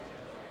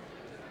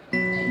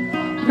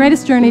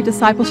Greatest Journey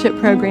Discipleship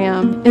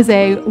Program is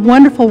a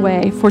wonderful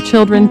way for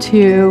children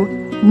to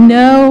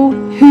know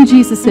who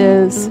Jesus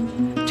is,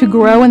 to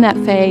grow in that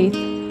faith,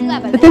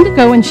 but then to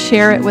go and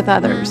share it with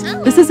others.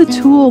 This is a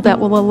tool that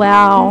will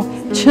allow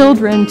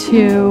children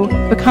to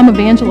become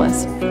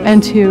evangelists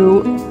and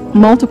to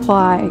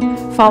multiply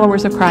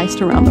followers of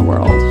Christ around the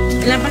world.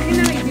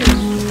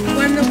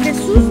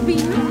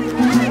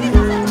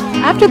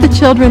 After the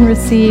children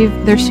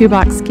receive their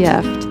shoebox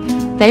gift,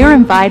 they are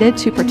invited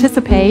to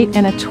participate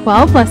in a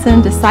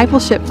 12-lesson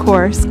discipleship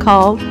course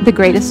called The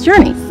Greatest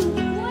Journey.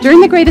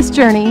 During The Greatest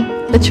Journey,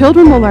 the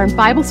children will learn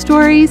Bible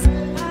stories,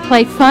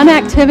 play fun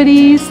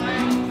activities,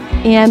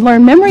 and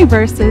learn memory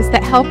verses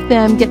that help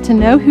them get to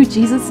know who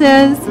Jesus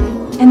is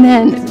and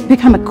then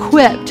become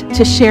equipped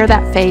to share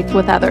that faith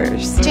with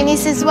others.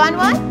 Genesis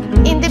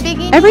 1:1, in the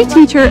beginning. Every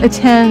teacher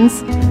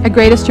attends a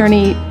Greatest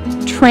Journey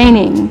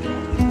training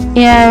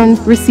and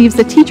receives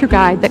a teacher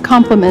guide that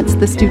complements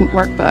the student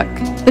workbook.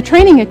 The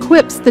training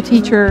equips the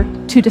teacher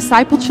to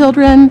disciple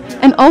children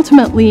and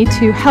ultimately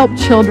to help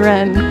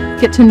children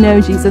get to know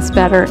Jesus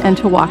better and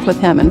to walk with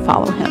him and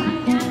follow him.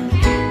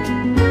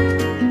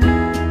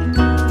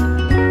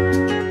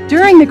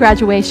 During the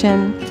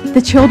graduation,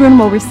 the children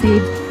will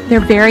receive their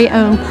very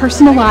own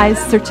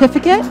personalized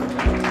certificate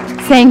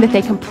saying that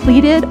they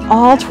completed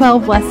all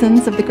 12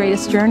 lessons of the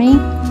Greatest Journey,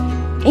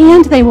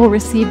 and they will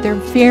receive their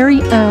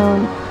very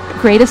own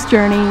Greatest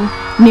Journey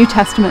New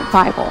Testament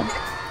Bible.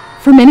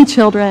 For many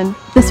children,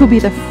 this will be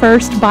the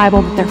first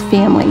Bible that their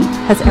family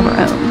has ever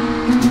owned.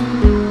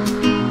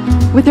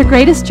 With their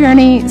Greatest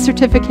Journey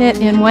certificate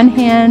in one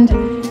hand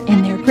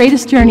and their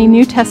Greatest Journey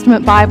New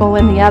Testament Bible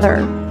in the other,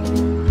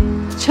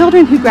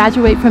 children who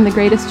graduate from the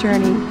Greatest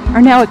Journey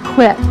are now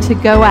equipped to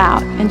go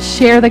out and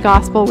share the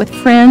gospel with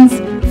friends,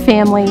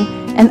 family,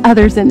 and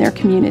others in their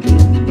community.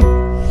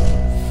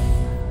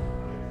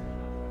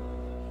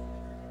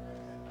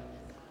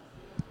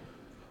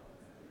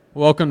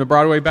 Welcome to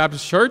Broadway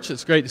Baptist Church.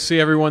 It's great to see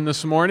everyone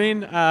this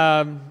morning.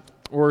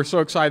 We're so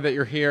excited that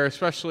you're here,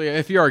 especially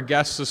if you're a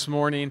guest this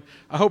morning.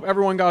 I hope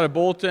everyone got a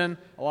bulletin.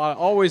 A lot of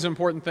always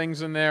important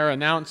things in there,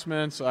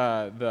 announcements,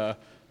 the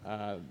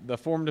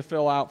form to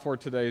fill out for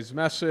today's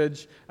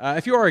message.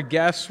 If you are a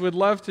guest, we'd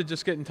love to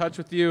just get in touch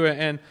with you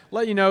and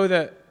let you know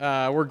that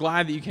we're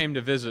glad that you came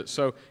to visit.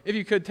 So if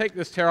you could take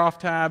this tear-off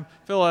tab,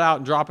 fill it out,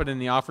 and drop it in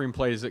the offering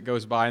plate as it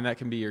goes by, and that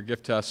can be your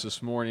gift to us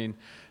this morning.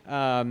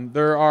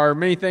 There are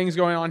many things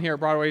going on here at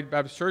Broadway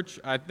Baptist Church.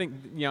 I think,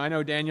 I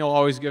know Daniel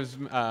always gives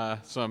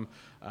some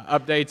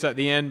updates at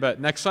the end, but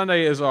next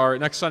Sunday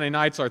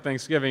night's our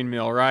Thanksgiving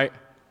meal, right?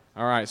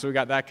 All right, so we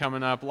got that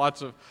coming up.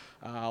 Lots of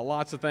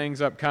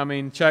things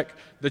upcoming. Check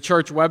the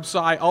church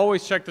website.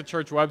 Always check the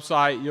church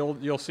website.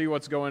 You'll see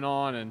what's going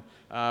on,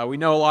 and we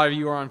know a lot of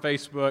you are on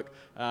Facebook,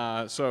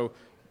 so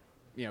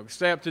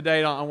stay up to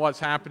date on what's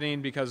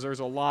happening because there's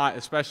a lot,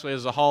 especially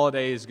as the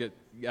holidays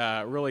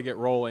really get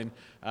rolling.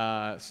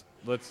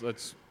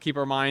 Let's keep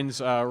our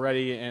minds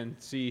ready and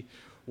see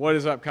what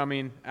is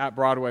upcoming at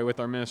Broadway with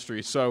our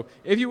ministry. So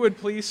if you would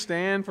please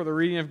stand for the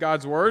reading of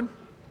God's Word.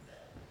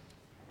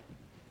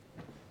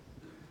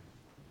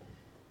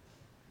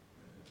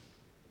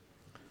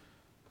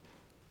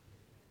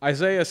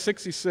 Isaiah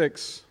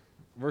 66,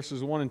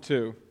 verses 1 and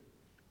 2.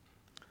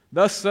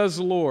 Thus says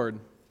the Lord,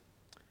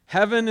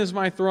 heaven is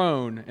my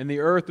throne, and the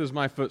earth is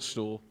my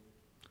footstool.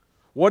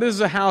 What is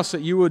the house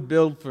that you would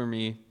build for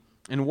me,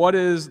 and what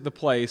is the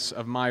place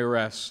of my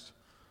rest?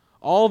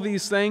 All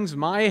these things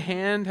my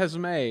hand has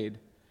made,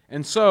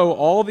 and so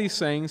all these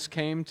things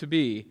came to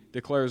be,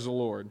 declares the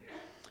Lord.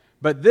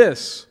 But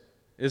this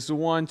is the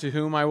one to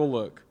whom I will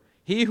look,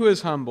 he who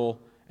is humble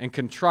and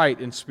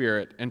contrite in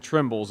spirit and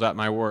trembles at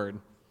my word.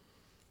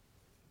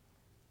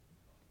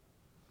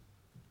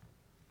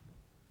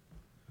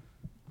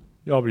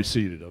 Y'all be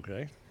seated,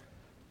 okay?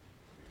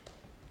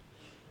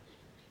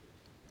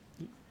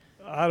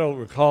 I don't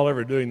recall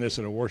ever doing this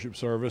in a worship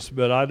service,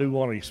 but I do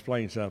want to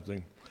explain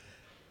something.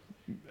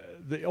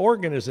 The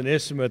organ is an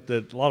instrument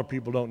that a lot of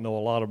people don't know a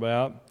lot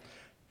about,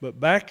 but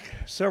back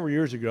several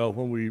years ago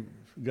when we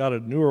got a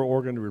newer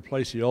organ to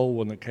replace the old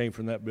one that came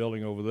from that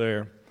building over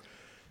there,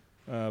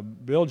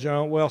 Bill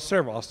Jones,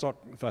 several.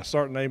 If I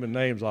start naming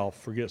names, I'll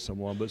forget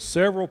someone, but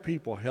several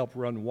people helped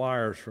run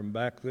wires from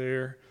back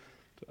there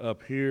to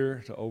up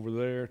here to over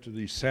there to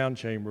these sound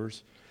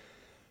chambers.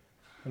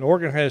 An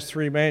organ has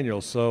 3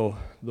 manuals, so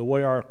the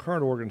way our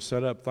current organ's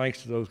set up,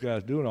 thanks to those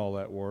guys doing all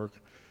that work,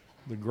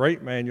 the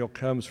great manual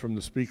comes from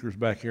the speakers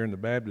back here in the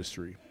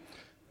baptistry.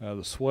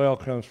 The swell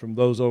comes from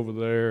those over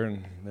there,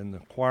 and the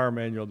choir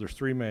manual, there's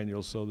 3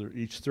 manuals, so they're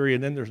each 3,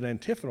 and then there's an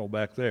antiphonal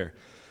back there.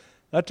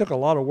 That took a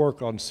lot of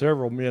work on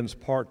several men's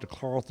part to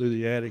crawl through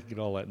the attic and get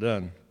all that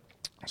done.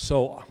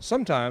 So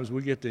sometimes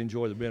we get to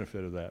enjoy the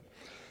benefit of that.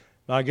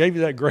 Now, I gave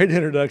you that great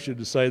introduction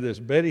to say this.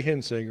 Betty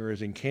Hensinger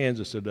is in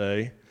Kansas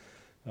today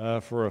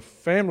for a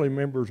family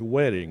member's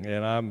wedding,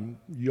 and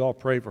you all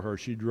pray for her.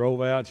 She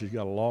drove out. She's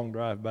got a long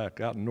drive back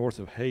out north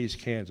of Hays,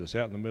 Kansas,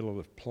 out in the middle of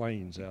the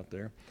plains out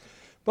there.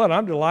 But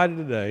I'm delighted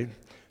today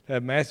to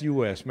have Matthew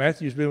West.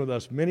 Matthew's been with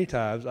us many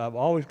times. I'm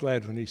always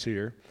glad when he's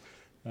here.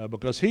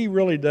 because he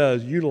really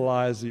does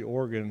utilize the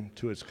organ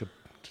to its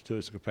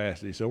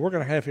capacity. So we're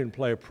going to have him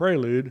play a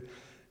prelude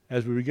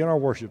as we begin our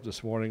worship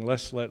this morning.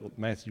 Let's let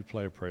Matthew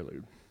play a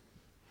prelude.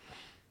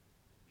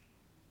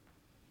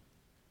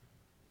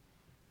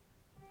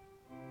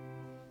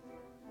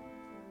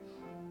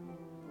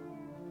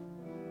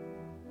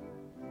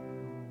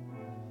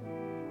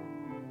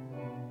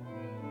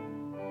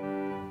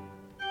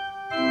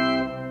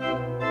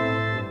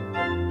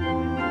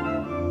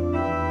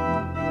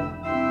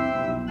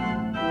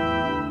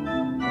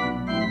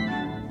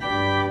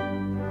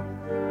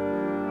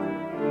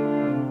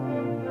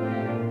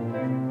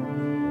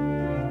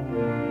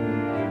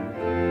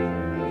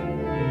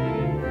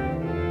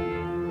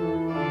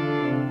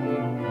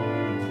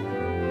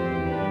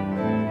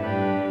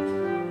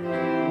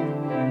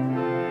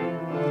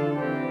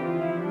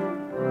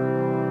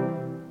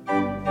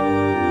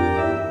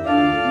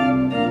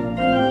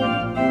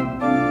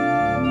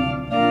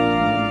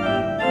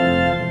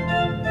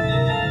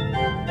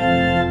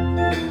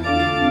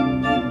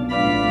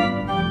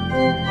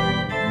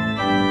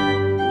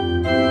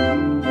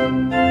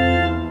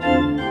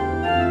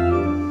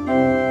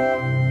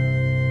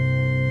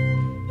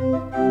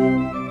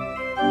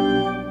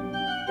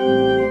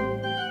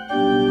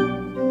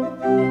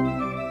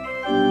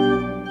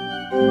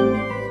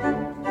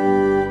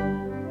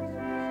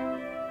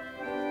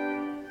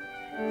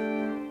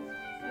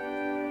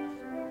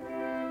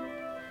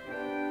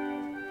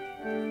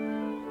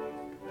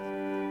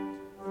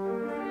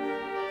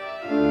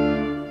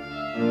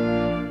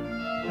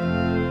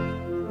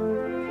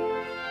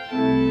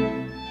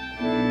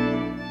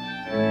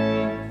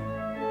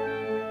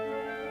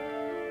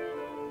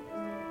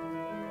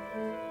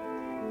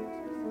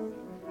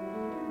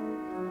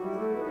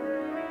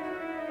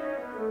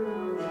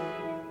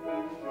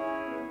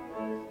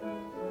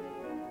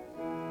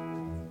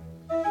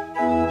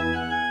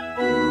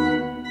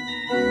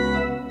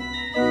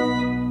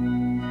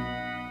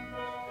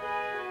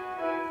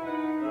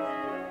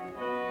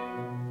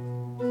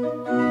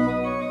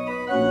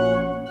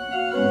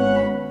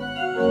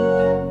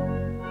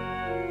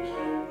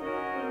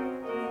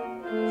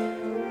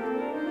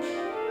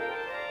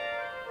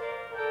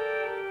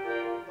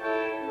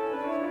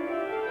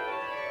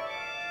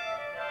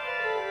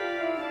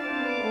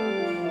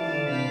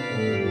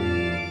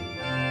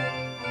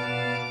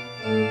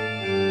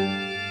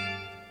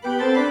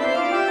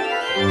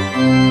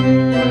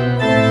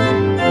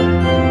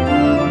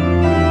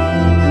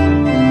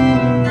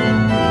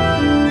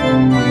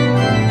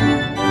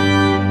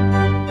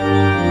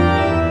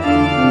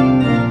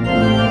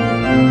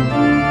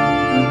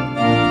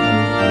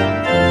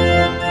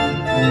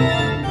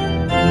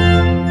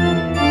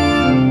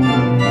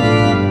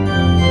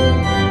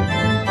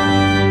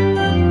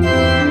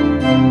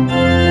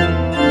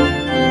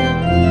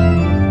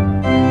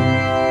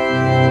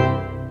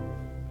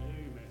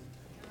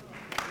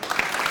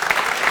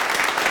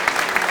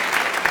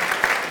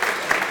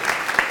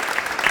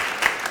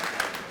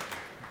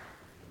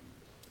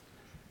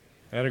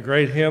 And a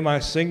great hymn, I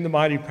Sing the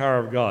Mighty Power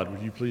of God.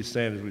 Would you please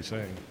stand as we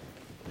sing?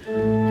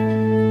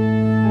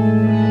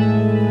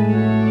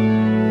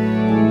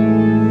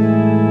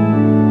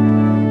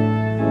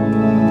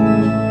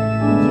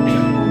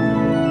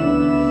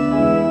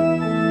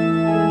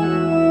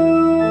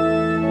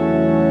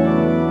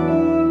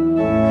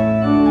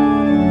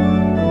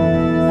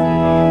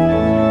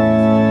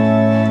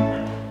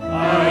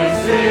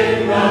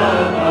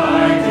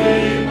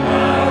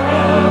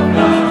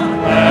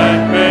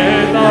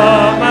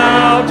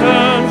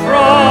 Mountains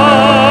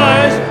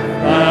rise,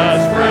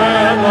 that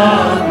spread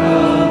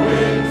the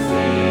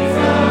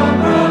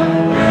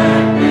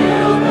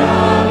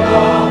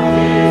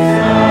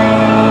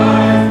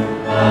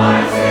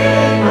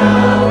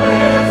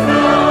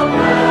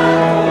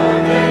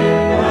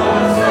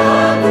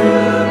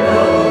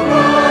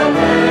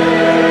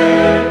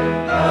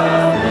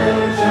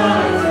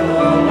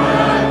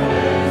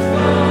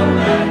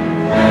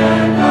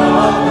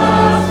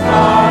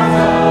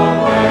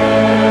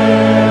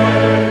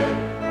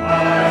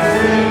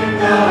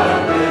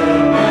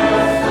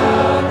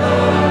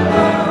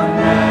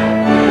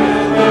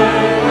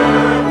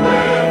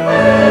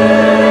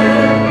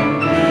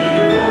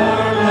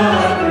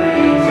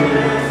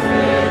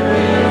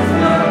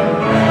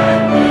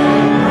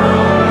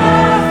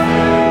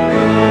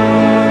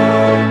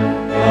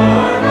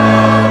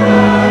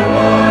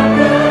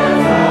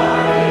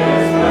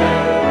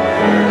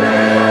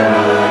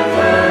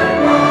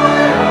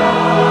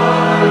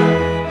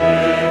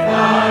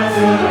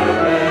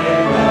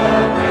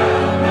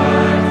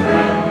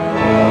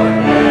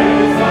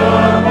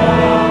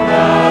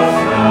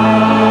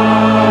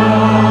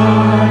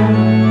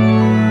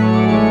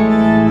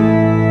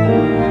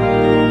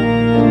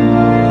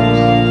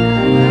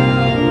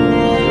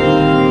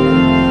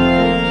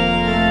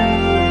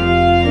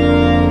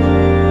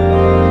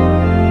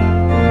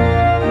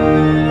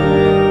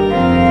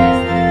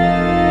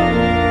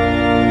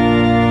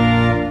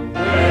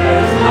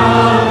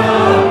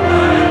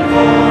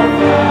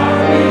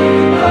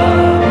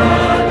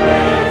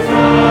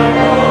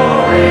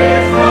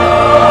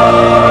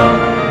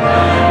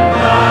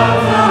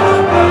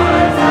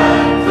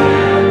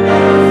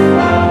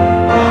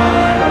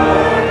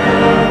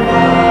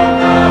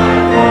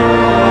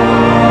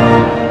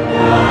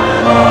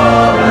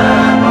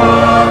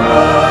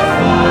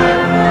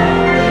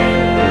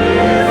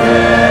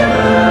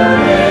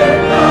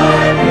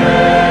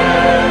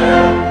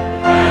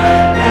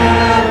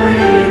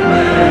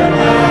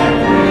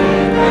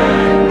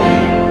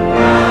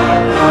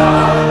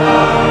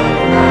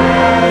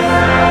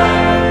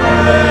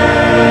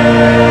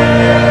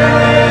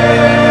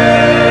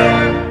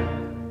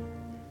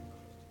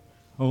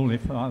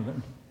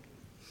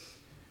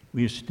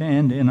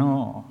stand in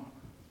awe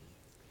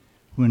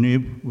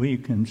when we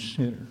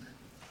consider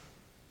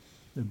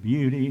the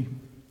beauty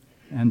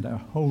and the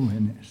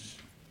holiness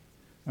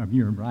of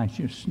your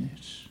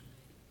righteousness,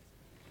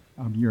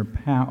 of your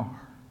power,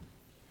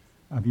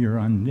 of your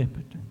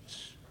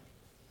omnipotence,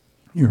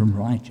 your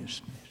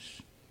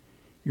righteousness,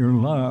 your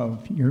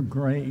love, your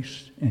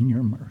grace, and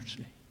your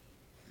mercy.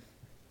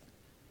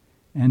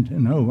 And to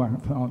know, our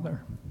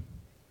Father,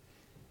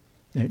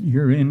 that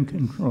you're in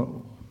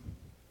control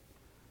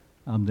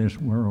of this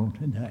world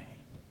today.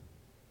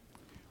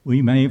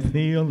 We may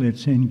feel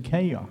it's in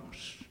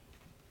chaos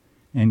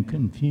and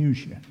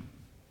confusion,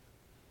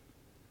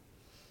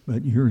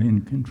 but you're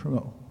in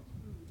control.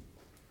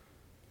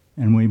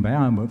 And we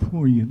bow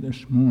before you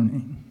this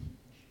morning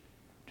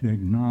to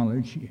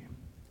acknowledge you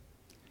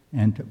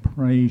and to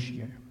praise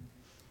you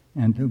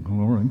and to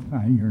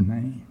glorify your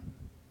name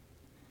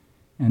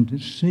and to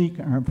seek,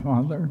 our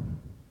Father,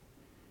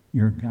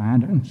 your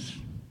guidance,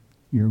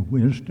 your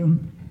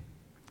wisdom,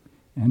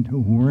 and to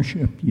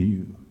worship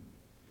you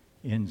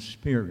in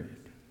spirit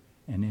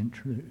and in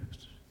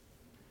truth.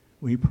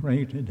 We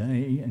pray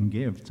today and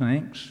give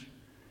thanks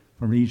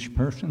for each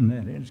person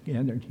that is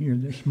gathered here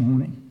this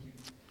morning.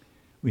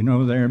 We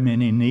know there are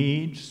many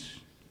needs.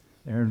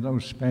 There are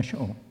those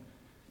special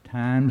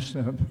times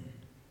of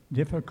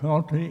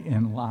difficulty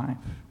in life.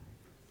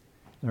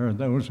 There are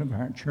those of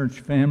our church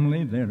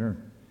family that are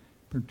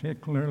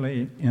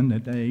particularly in the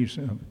days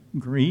of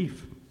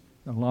grief,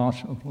 the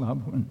loss of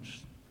loved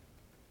ones.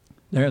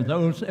 There are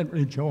those that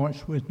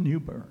rejoice with new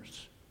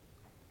births,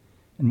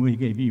 and we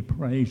give you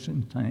praise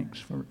and thanks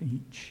for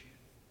each.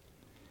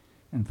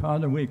 And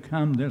Father, we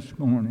come this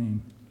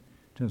morning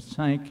to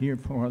thank you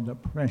for the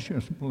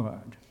precious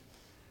blood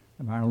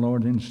of our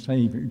Lord and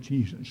Savior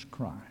Jesus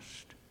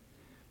Christ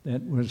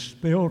that was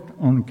spilt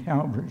on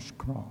Calvary's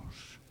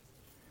cross,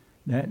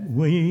 that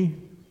we,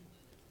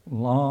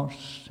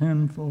 lost,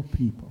 sinful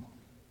people,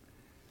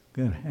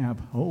 could have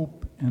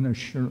hope and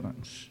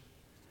assurance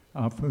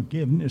of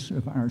forgiveness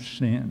of our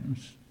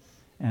sins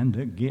and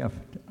the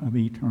gift of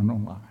eternal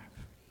life.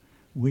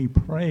 We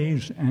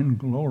praise and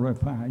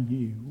glorify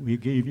you. We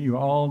give you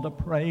all the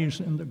praise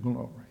and the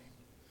glory.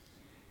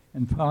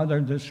 And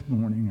Father, this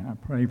morning I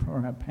pray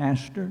for our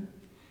pastor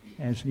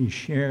as he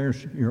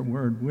shares your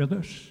word with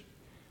us.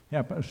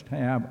 Help us to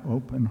have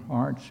open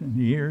hearts and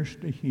ears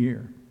to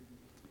hear.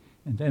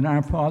 And then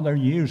our Father,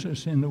 use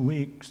us in the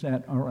weeks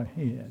that are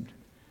ahead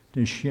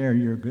to share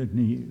your good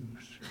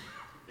news.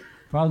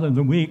 Father,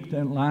 the week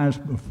that lies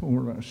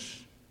before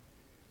us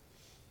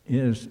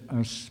is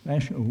a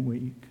special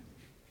week,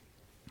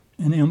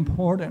 an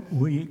important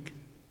week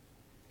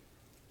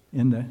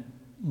in the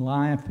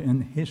life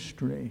and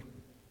history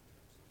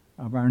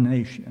of our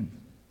nation.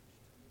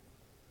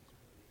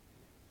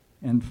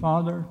 And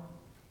Father,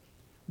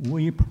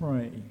 we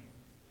pray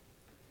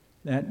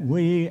that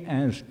we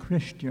as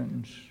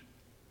Christians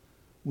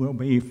will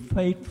be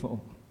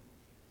faithful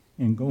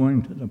in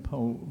going to the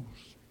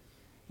polls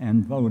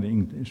and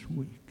voting this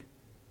week.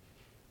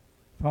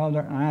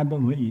 Father, I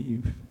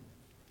believe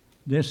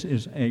this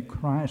is a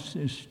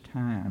crisis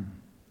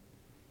time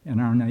in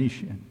our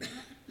nation.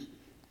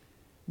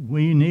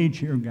 We need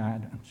your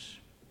guidance.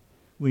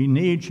 We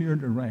need your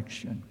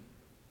direction.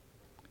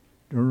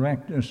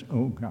 Direct us,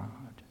 O God.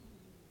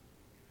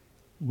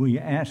 We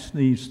ask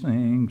these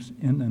things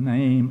in the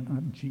name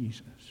of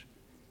Jesus,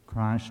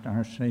 Christ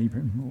our Savior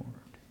and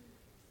Lord.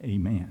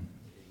 Amen.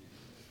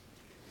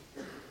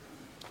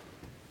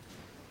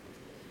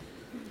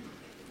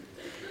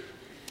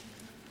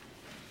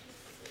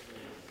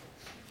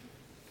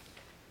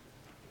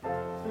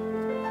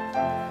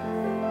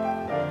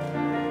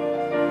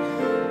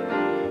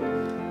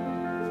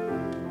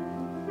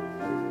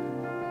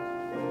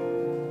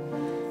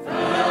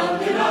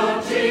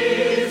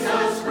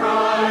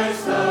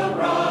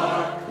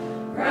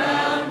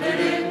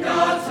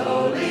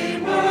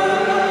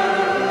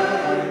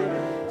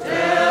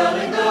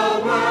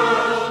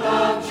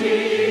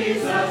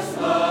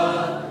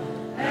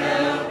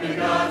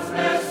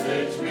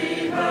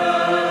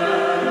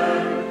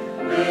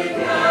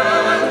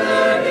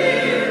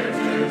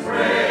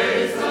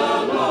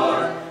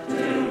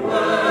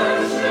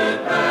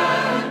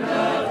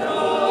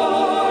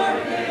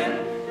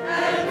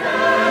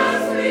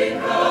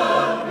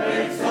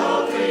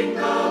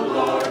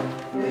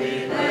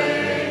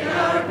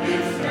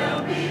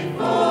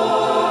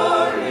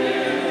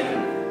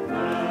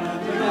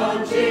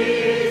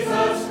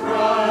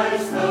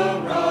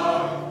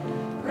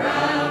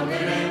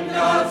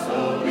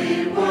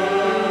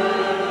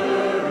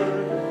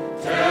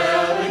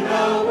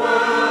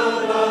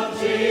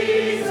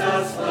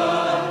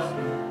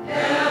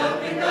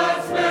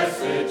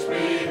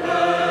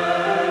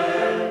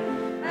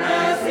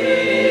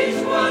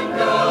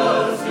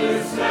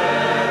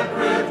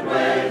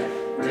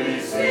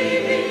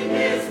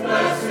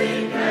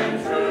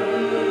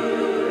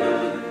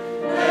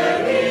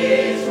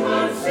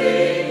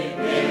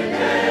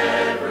 In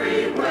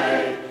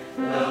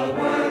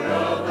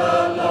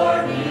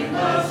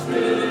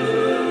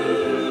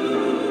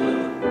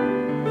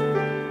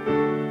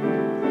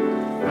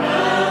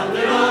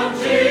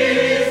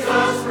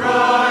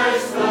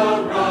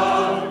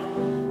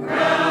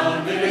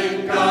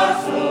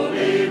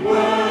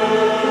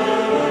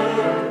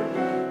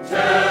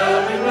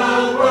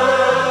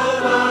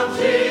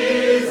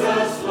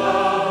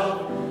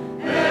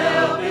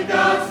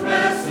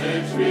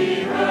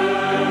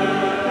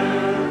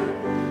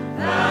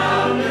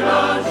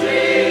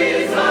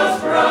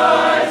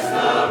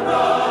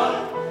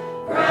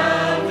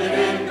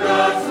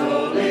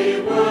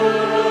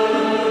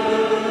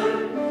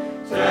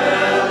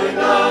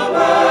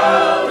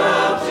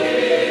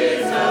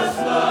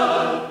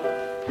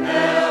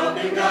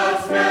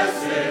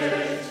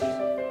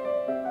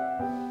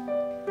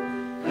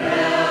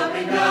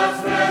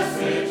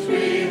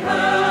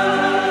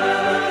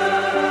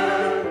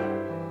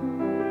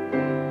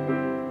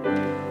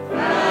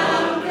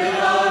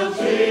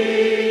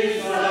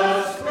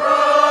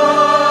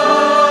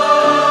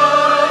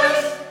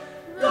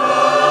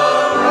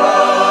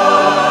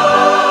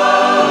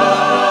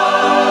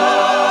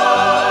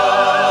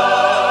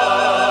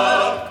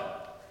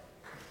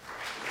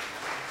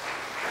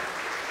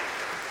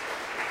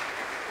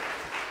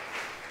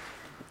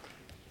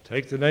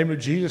Take the name of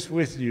Jesus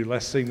with you.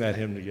 Let's sing that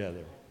hymn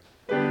together.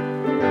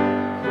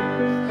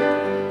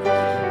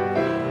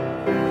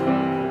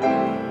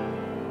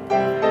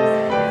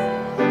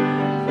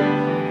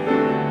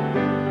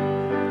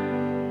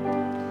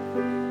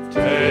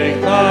 Take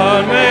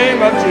the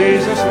name of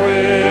Jesus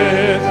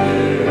with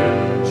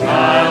you,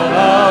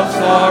 child of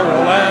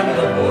sorrow and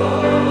of woe.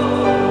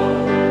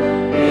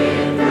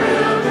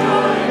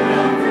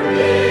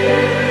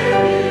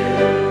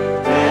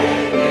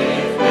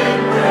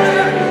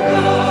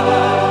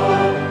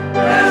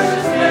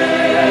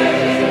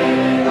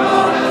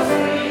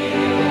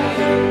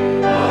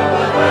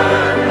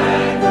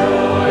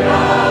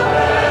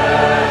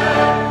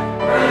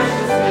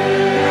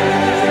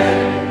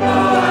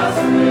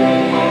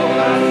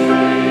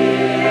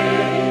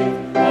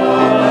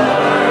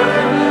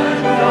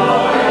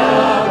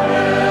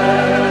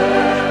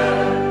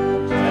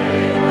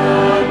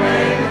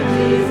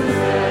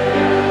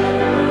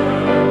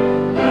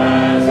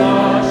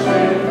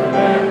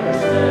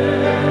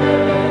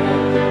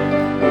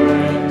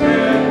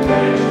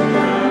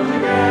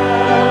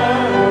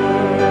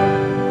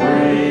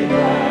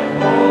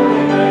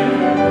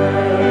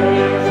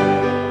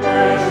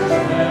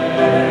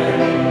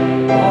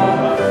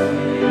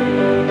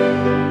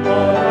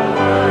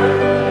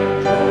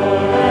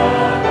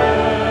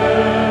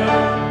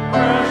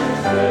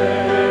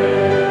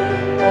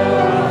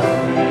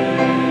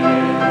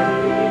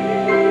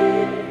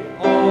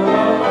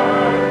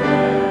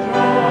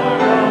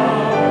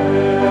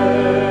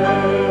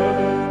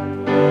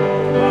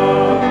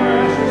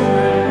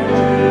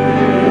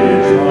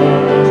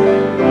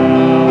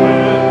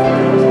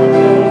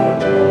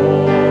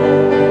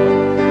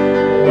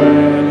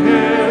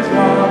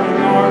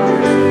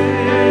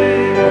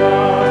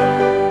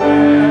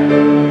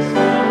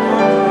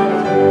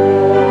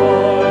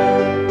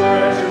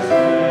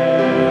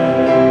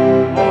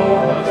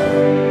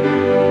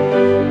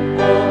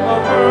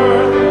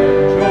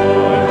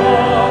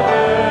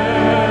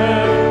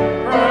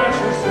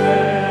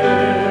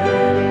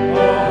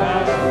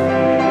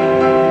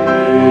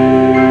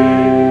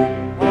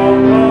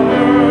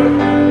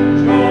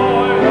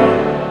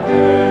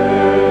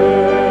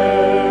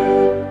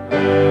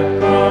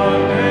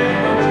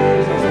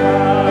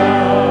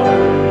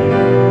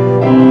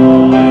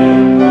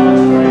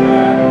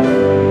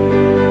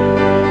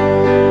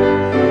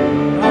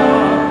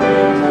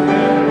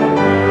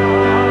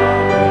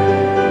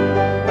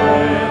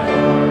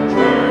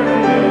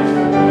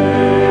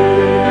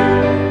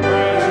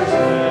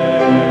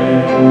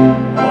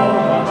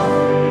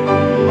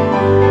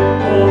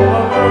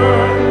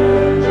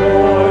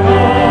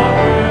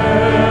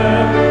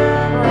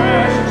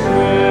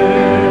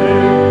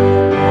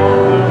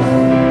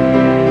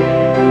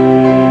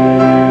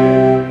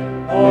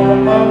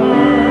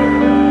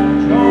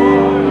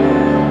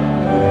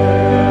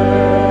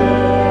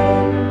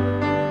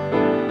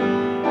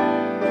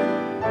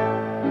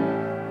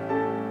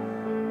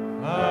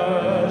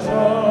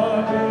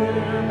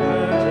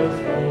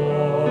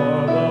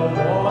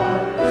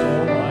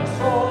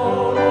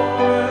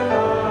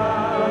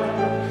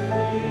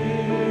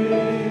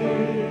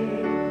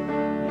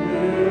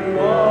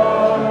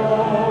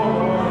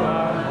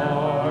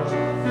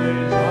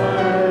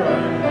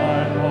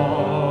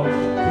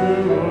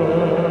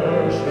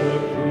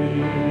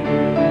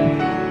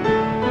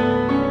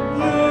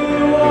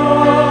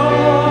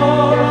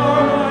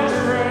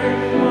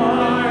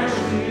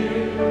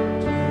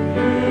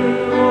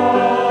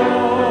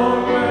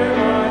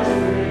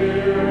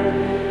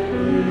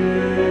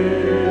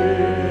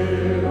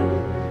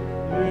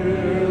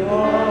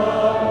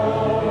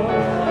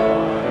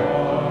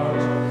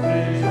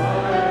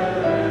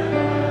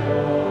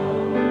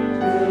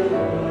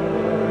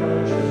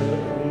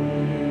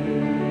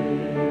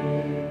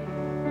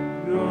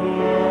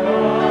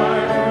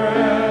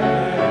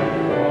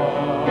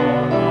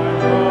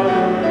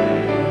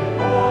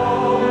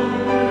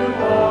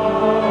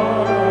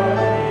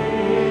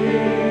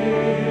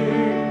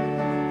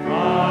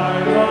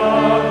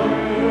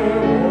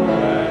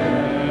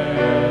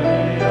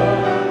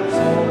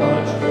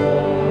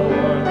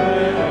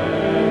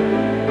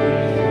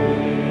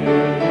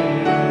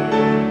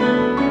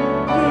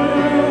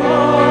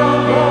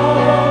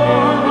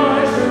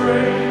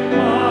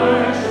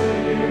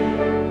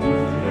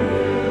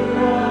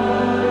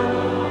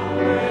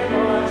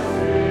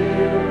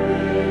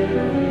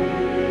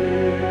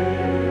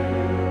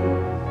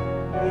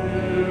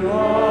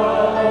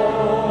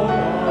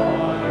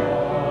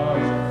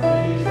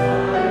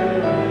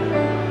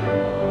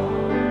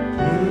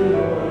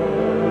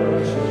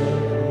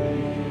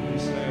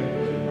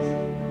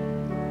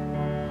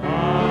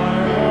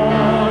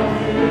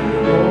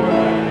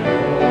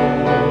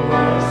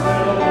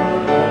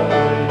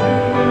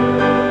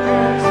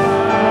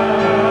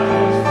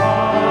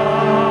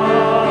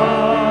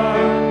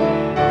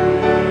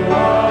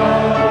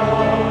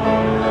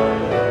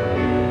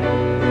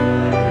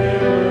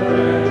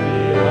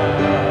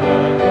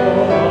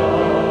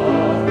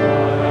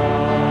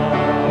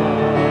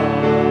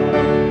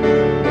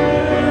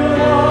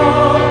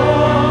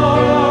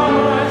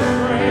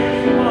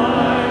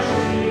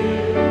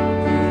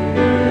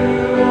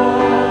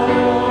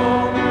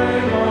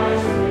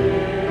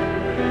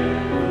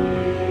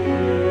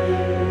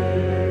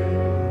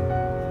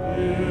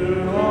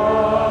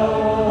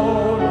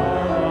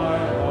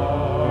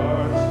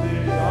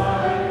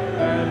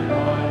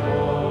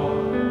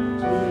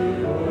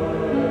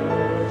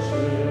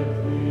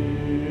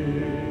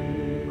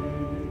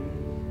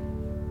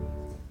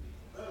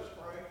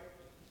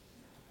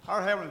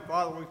 Our Heavenly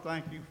Father, we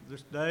thank you for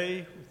this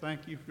day. We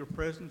thank you for your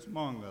presence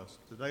among us.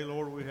 Today,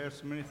 Lord, we have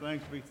so many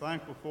things to be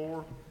thankful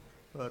for.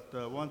 But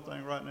one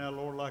thing right now,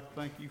 Lord, I'd like to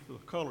thank you for the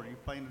color you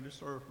painted this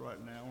earth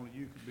right now. Only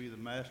you can be the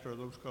master of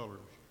those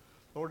colors.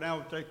 Lord, now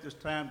we take this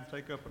time to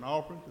take up an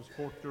offering to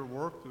support your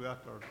work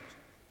throughout our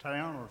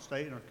town, our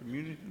state, and our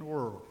community, and the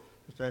world.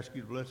 Just ask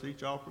you to bless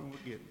each offering we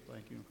get.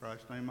 Thank you in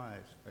Christ's name I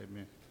ask.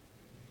 Amen.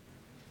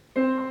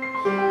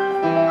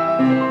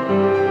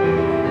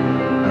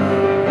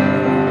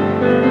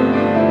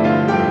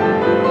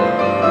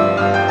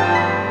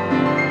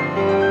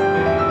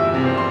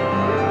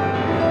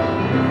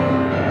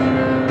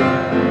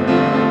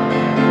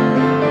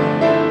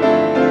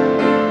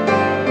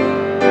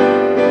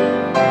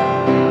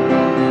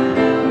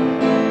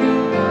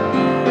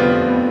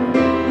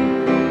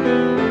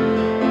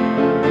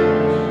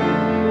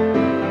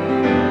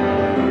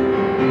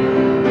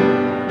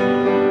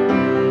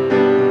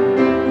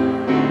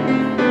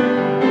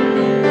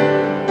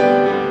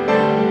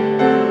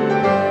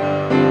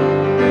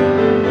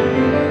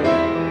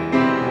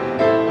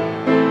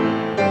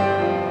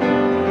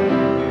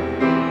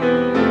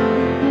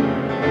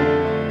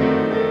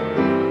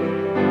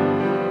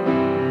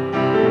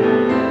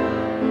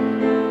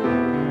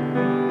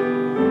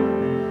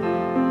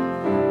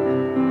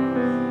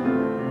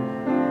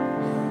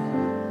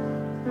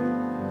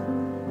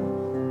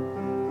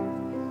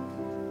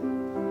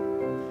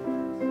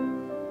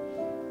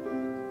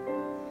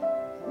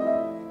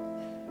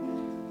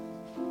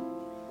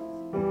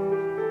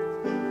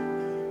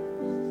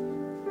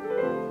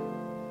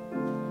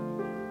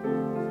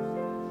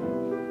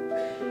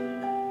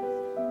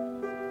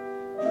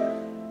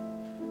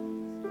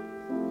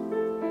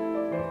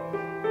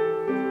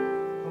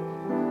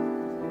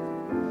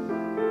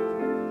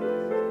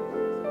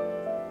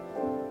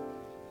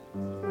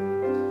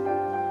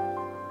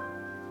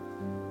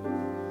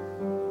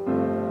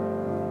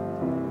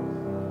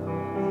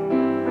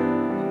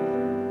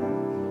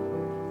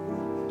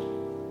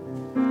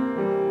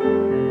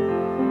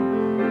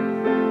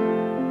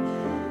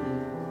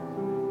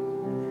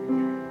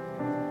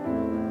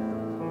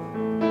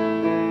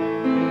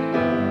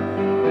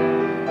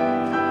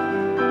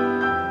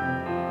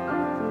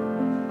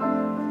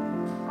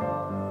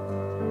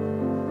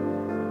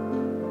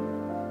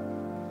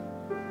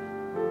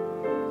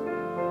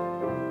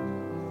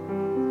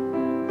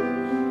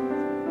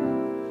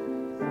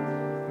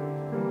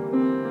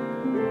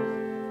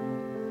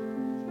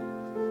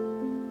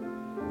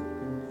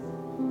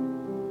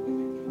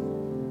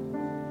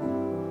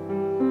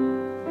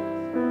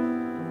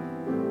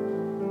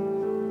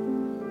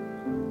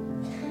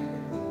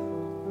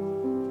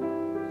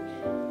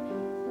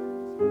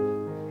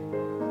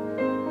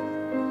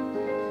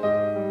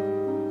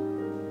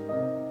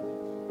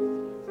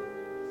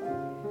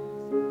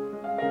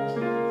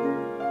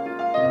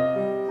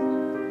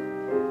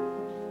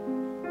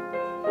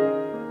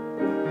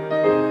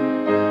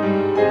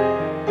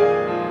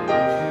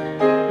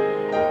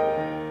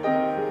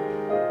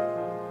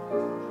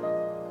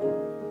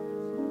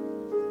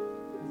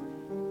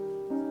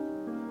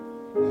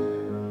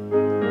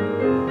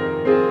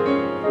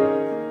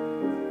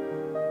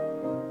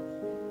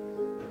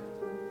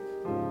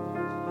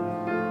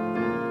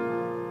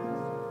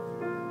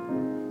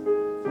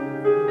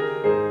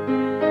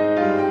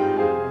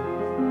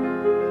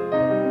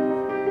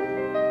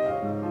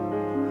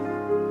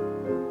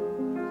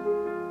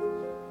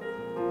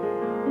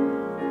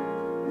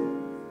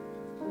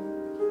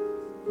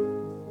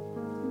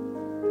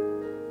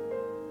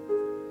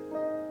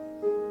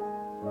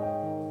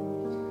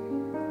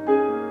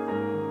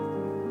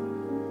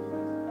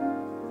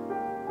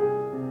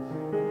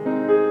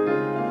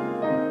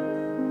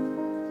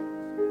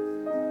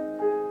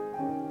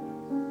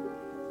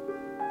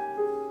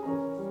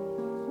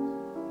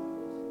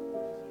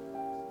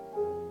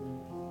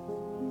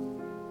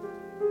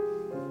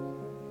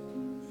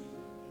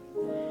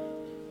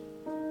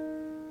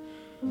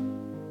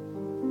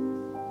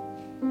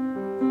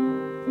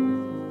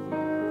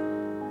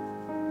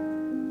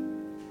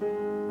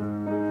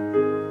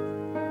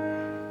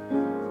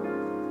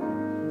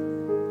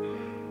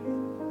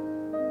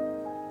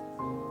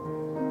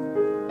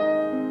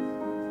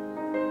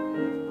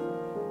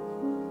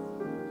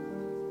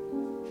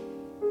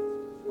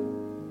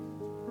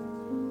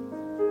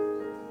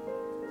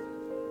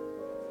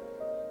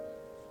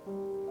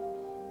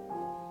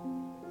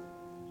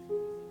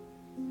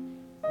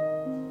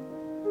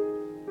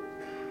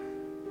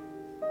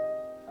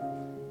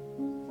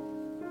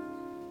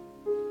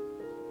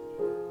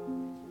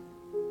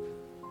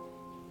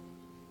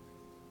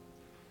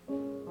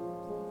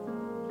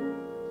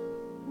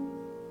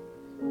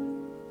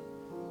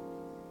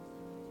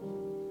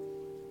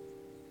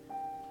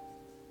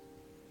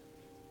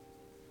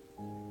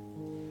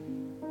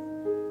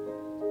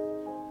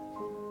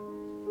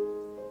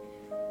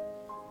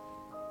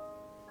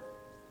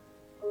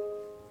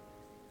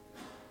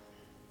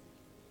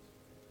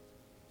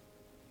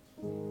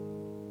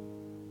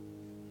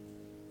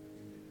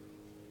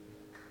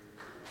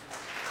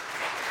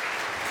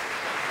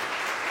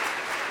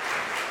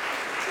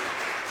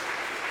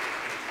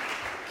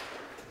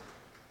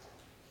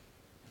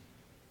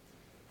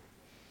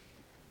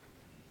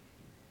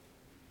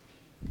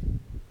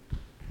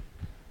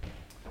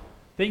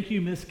 Thank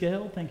you, Miss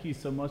Gail. Thank you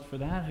so much for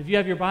that. If you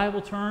have your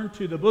Bible, turn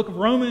to the book of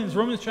Romans,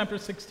 Romans chapter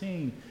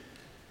 16.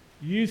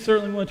 You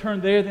certainly want to turn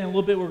there. Then in a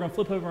little bit, we're going to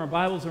flip over our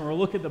Bibles and we're going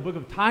to look at the book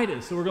of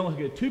Titus. So we're going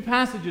to look at two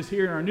passages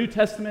here in our New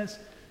Testaments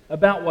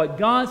about what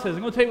God says.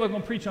 I'm going to tell you what I'm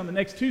going to preach on the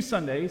next 2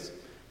 Sundays.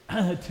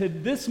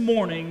 This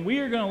morning, we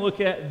are going to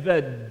look at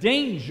the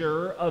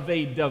danger of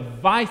a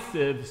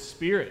divisive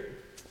spirit.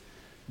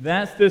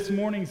 That's this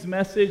morning's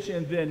message.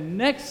 And then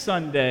next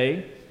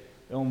Sunday,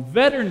 on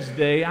Veterans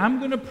Day, I'm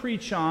going to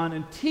preach on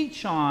and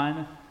teach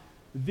on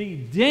the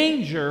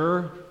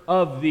danger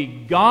of the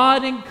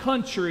God and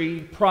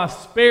country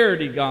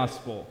prosperity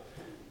gospel.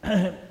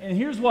 And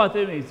here's what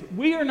that means.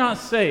 We are not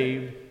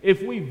saved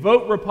if we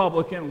vote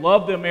Republican,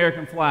 love the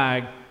American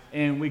flag,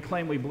 and we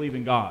claim we believe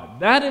in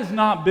God. That is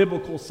not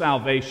biblical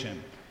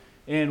salvation.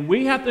 And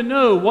we have to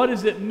know, what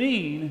does it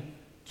mean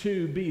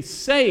to be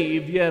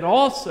saved, yet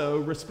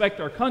also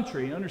respect our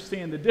country and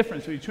understand the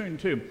difference between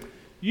the two.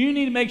 You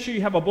need to make sure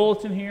you have a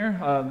bulletin here.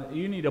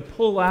 You need to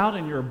pull out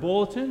in your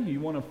bulletin.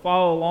 You want to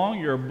follow along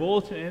your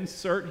bulletin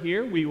insert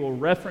here. We will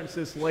reference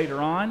this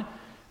later on.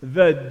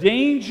 The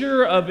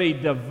danger of a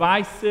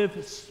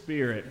divisive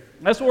spirit.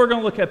 That's what we're going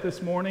to look at this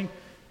morning.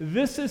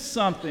 This is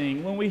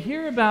something, when we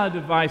hear about a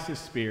divisive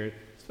spirit,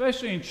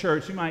 especially in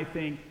church, you might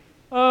think,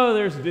 oh,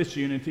 there's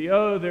disunity,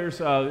 oh, there's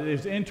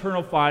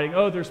internal fighting,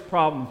 oh, there's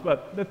problems.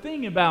 But the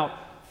thing about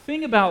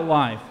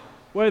life,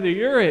 whether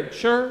you're at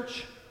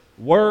church,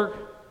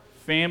 work,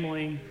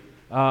 family,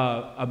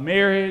 a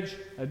marriage,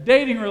 a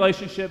dating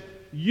relationship,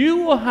 you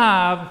will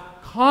have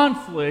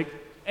conflict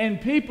and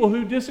people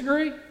who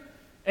disagree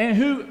and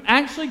who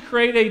actually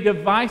create a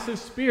divisive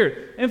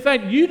spirit. In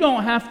fact, you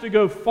don't have to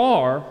go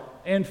far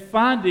in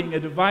finding a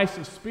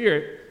divisive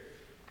spirit.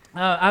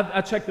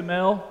 I check the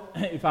mail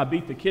if I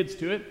beat the kids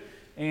to it,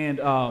 and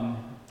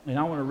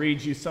I want to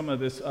read you some of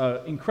this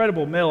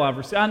incredible mail I've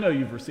received. I know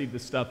you've received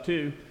this stuff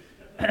too.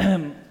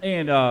 And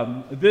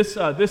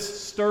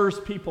this stirs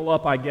people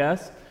up, I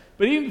guess.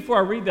 But even before I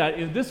read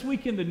that, this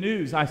week in the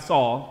news I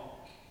saw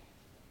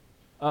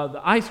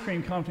the ice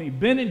cream company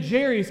Ben &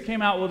 Jerry's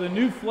came out with a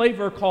new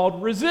flavor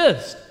called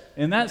Resist.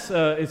 And that's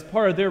it's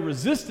part of their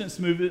resistance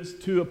movements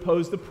to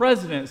oppose the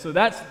president. So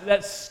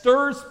that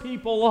stirs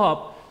people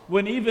up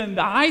when even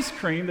the ice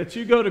cream that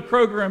you go to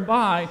Kroger and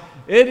buy,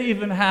 it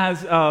even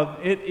has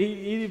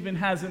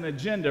an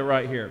agenda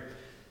right here.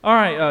 All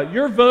right,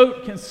 your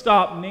vote can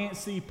stop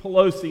Nancy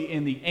Pelosi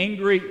and the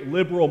angry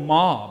liberal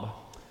mob.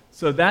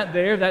 So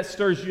that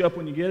stirs you up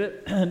when you get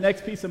it.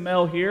 Next piece of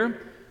mail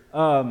here.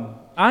 I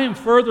am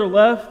further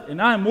left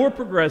and I am more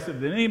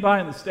progressive than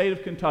anybody in the state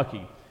of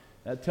Kentucky.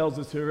 That tells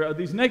us who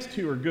these next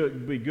two are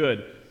good. Be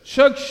good.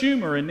 Chuck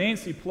Schumer and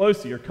Nancy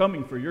Pelosi are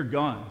coming for your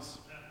guns.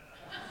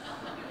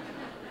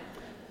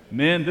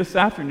 Men, this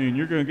afternoon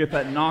you're going to get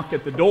that knock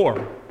at the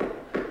door.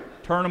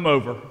 Turn them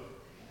over.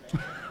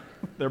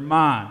 They're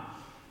mine.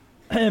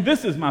 And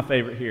this is my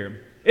favorite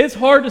here. It's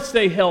hard to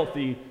stay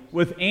healthy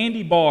with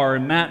Andy Barr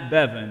and Matt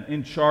Bevin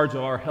in charge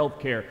of our health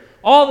care.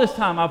 All this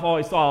time I've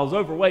always thought I was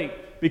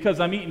overweight because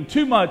I'm eating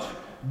too much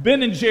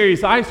Ben &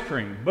 Jerry's ice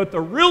cream. But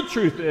the real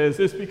truth is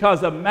it's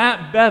because of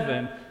Matt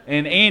Bevin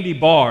and Andy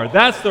Barr.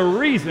 That's the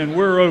reason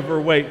we're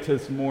overweight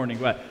this morning.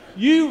 But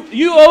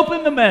you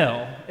open the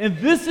mail, and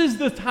this is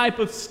the type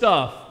of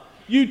stuff.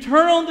 You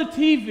turn on the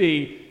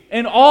TV,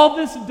 and all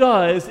this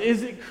does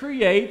is it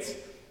creates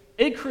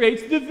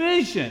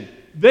division.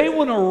 They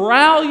want to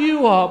rile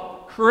you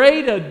up,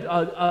 create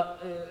a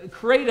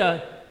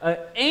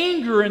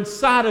anger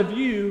inside of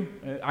you,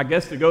 I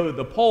guess to go to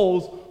the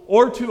polls,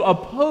 or to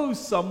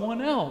oppose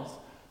someone else.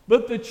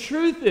 But the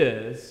truth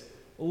is,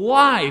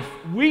 life,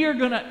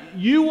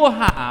 you will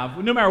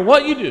have, no matter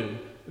what you do,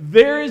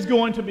 there is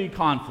going to be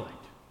conflict.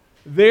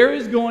 There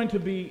is going to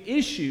be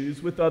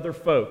issues with other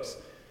folks.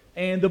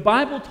 And the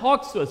Bible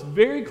talks to us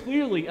very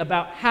clearly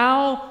about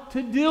how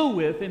to deal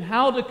with and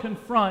how to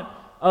confront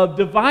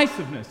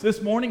divisiveness.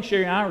 This morning,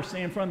 Sherry and I were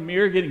standing in front of the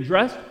mirror getting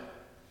dressed.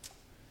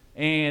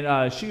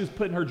 And she was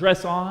putting her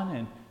dress on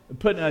and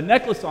putting a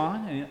necklace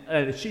on.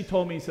 And she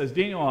told me, says,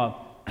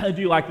 Daniel,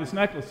 do you like this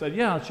necklace? I said,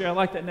 yeah, Sherry, I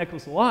like that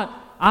necklace a lot.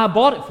 I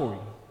bought it for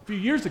you a few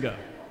years ago.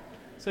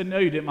 I said, no,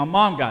 you didn't. My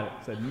mom got it.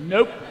 I said,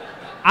 nope.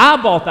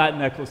 I bought that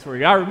necklace for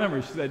you. I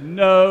remember. She said,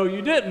 no,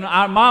 you didn't.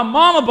 My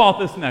mama bought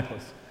this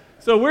necklace.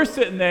 So we're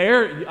sitting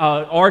there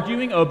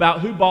arguing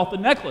about who bought the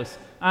necklace.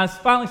 I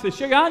finally said,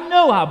 Sherry, I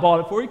know I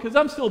bought it for you because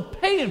I'm still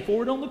paying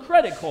for it on the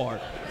credit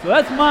card. So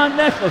that's my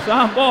necklace.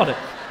 I bought it.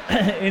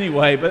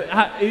 Anyway, but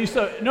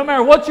so no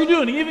matter what you're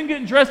doing, even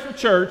getting dressed for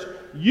church,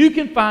 you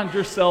can find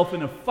yourself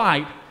in a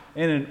fight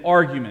and an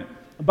argument.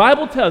 The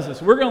Bible tells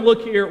us, we're going to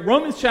look here,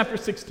 Romans chapter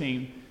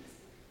 16.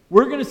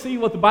 We're going to see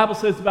what the Bible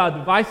says about a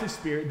divisive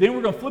spirit. Then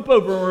we're going to flip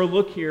over and we're going to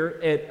look here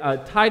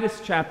at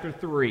Titus chapter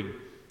 3.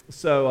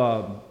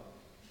 So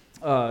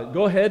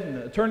go ahead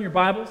and turn your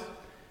Bibles.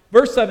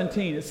 Verse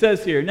 17, it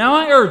says here, now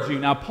I urge you,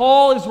 now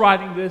Paul is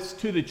writing this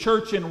to the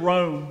church in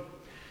Rome.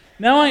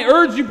 Now I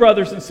urge you,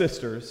 brothers and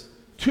sisters,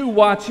 to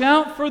watch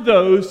out for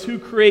those who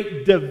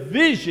create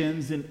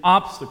divisions and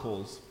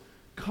obstacles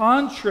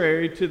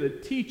contrary to the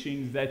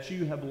teachings that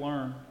you have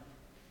learned.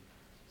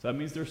 So that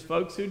means there's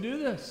folks who do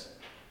this.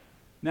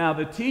 Now,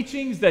 the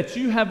teachings that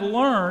you have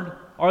learned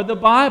are the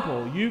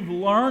Bible. You've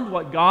learned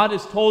what God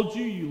has told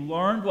you. You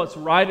learned what's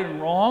right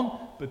and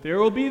wrong. But there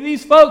will be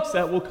these folks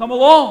that will come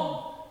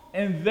along,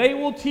 and they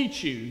will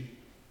teach you.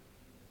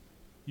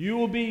 You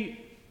will be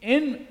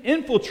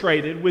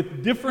infiltrated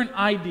with different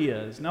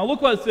ideas. Now,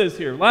 look what it says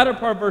here. Latter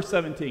part of verse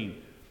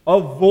 17.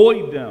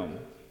 Avoid them,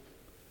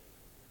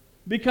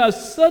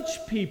 because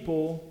such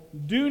people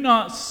do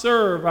not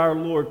serve our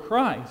Lord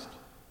Christ,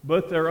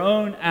 but their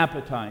own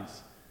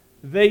appetites.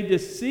 They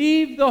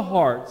deceive the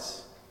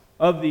hearts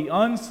of the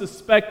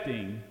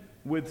unsuspecting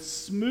with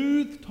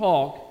smooth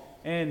talk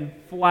and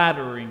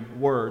flattering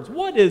words.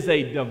 What is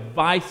a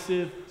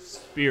divisive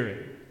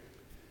spirit?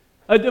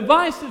 A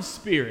divisive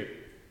spirit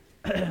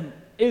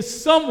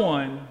is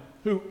someone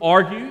who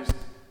argues,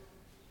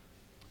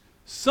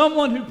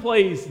 someone who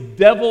plays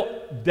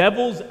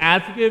devil's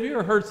advocate. Have you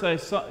ever heard say,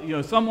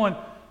 someone,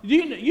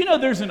 you know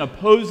there's an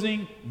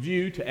opposing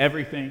view to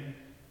everything?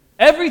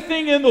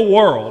 Everything in the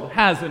world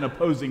has an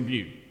opposing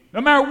view.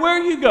 No matter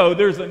where you go,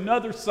 there's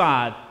another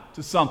side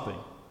to something.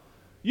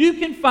 You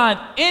can find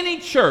any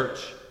church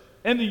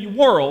in the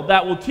world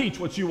that will teach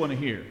what you want to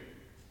hear.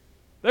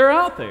 They're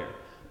out there.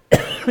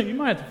 You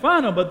might have to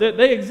find them, but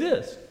they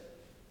exist.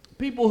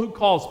 People who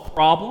cause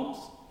problems,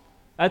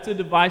 that's a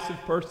divisive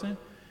person.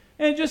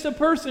 And just a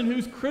person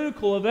who's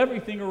critical of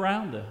everything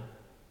around them.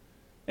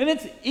 And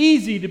it's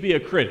easy to be a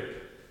critic.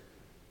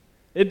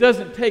 It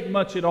doesn't take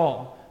much at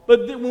all.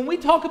 But when we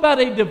talk about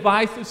a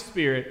divisive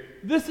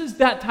spirit, this is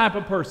that type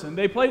of person.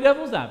 They play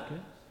devil's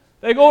advocate.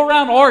 They go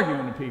around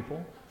arguing to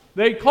people.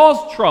 They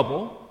cause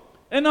trouble.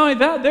 And not only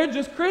that, they're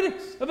just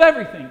critics of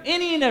everything.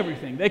 Any and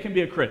everything. They can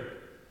be a critic.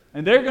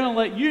 And they're going to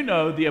let you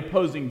know the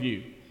opposing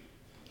view.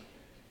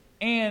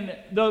 And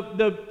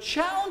the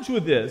challenge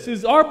with this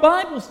is our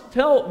Bibles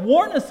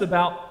warn us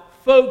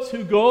about folks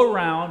who go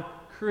around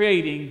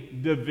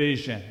creating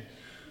division.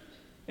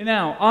 And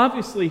now,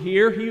 obviously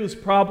here, he's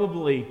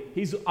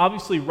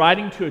obviously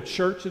writing to a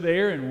church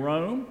there in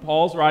Rome.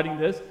 Paul's writing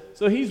this.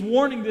 So he's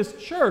warning this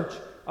church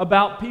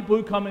about people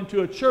who come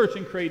into a church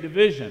and create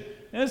division.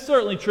 And it's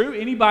certainly true.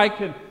 Anybody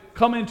can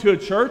come into a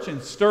church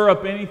and stir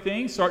up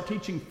anything, start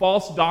teaching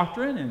false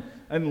doctrine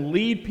and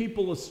lead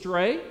people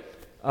astray.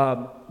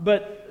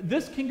 But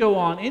this can go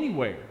on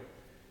anywhere.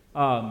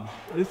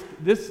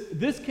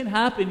 This can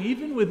happen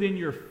even within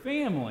your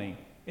family.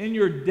 In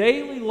your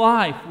daily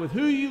life, with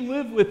who you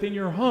live with in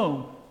your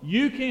home,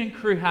 you can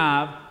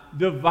have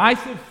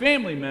divisive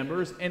family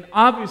members and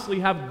obviously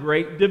have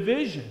great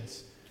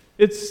divisions.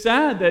 It's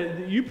sad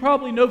that you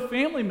probably know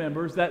family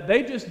members that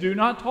they just do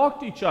not talk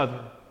to each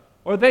other,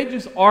 or they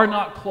just are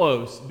not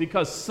close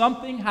because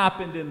something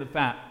happened in the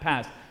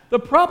past. The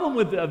problem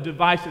with a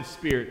divisive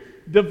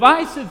spirit,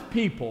 divisive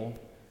people,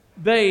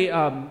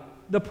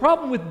 the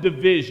problem with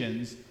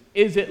divisions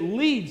is it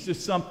leads to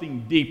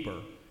something deeper.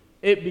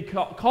 It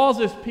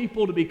causes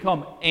people to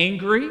become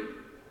angry.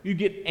 You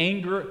get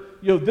anger.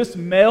 This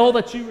mail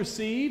that you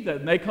receive,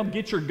 that they come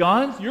get your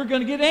guns, you're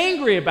going to get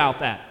angry about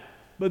that.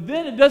 But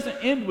then it doesn't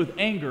end with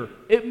anger.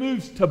 It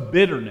moves to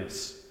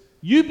bitterness.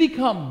 You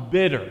become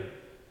bitter.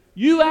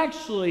 You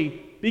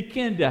actually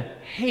begin to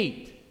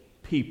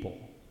hate people.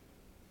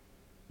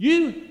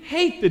 You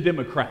hate the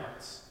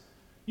Democrats.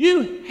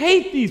 You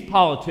hate these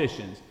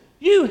politicians.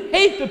 You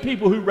hate the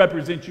people who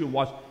represent you in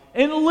Washington.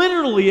 And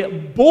literally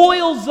it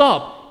boils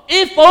up.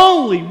 If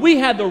only we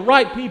had the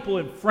right people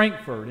in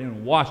Frankfurt and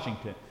in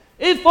Washington.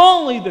 If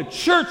only the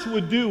church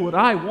would do what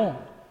I want.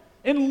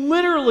 And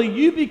literally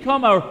you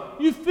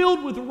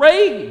filled with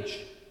rage.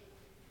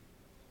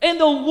 And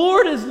the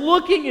Lord is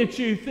looking at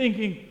you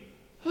thinking,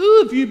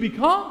 who have you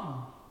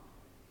become?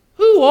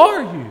 Who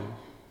are you?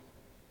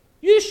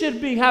 You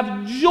should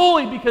have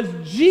joy because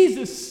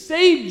Jesus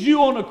saved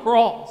you on a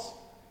cross.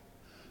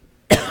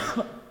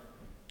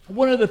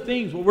 One of the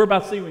things, what we're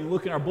about to see when you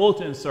look at our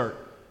bulletin insert,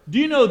 do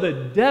you know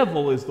the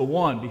devil is the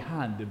one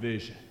behind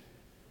division?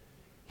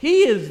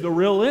 He is the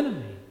real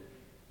enemy.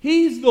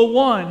 He's the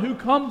one who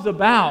comes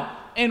about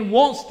and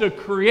wants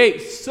to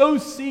sow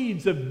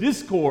seeds of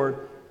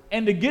discord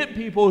and to get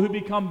people who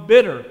become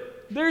bitter.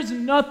 There's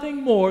nothing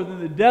more than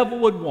the devil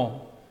would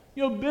want.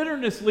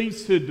 Bitterness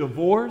leads to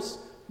divorce.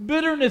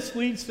 Bitterness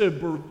leads to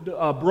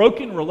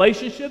broken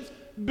relationships.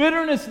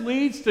 Bitterness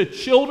leads to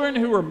children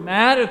who are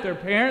mad at their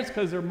parents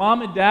because their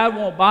mom and dad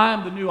won't buy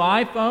them the new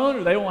iPhone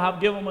or they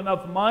won't give them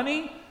enough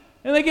money,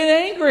 and they get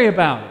angry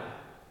about it.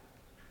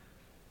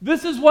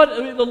 This is what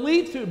it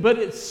leads to, but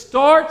it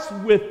starts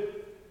with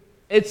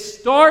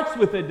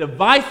a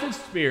divisive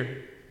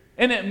spirit,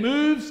 and it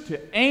moves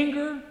to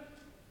anger,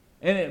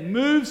 and it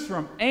moves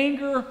from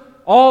anger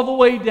all the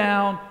way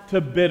down to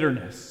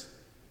bitterness,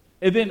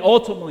 and then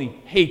ultimately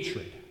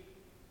hatred.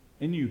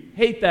 And you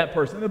hate that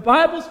person. The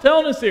Bible's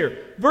telling us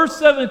here, verse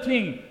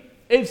 17,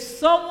 if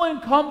someone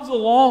comes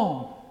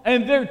along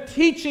and they're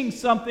teaching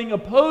something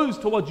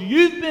opposed to what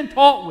you've been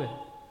taught with,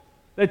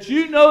 that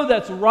you know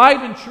that's right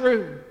and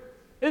true,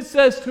 it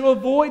says to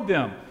avoid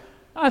them.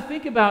 I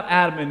think about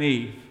Adam and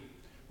Eve.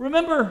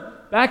 Remember,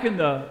 back in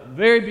the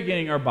very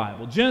beginning of our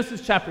Bible,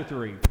 Genesis chapter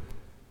 3,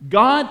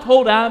 God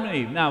told Adam and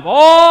Eve, now of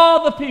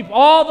all the people,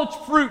 all the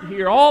fruit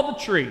here, all the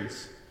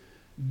trees,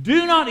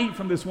 do not eat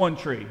from this one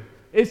tree.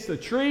 It's the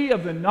tree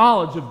of the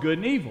knowledge of good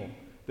and evil.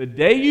 The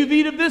day you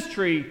eat of this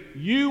tree,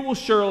 you will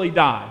surely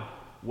die.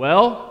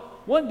 Well,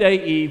 one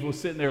day Eve was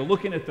sitting there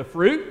looking at the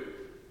fruit,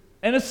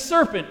 and a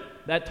serpent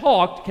that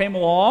talked came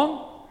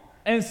along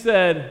and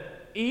said,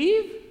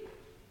 Eve,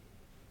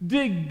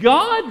 did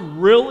God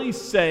really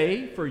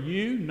say for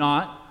you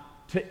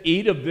not to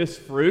eat of this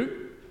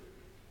fruit?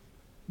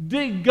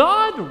 Did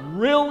God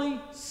really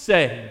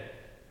say?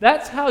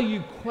 That's how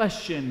you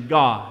question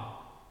God.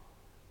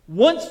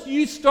 Once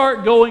you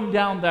start going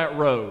down that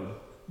road,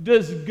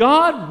 does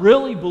God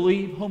really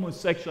believe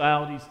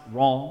homosexuality is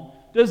wrong?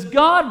 Does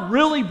God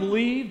really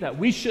believe that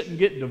we shouldn't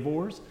get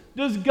divorced?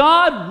 Does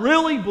God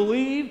really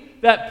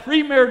believe that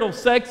premarital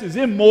sex is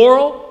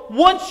immoral?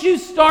 Once you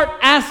start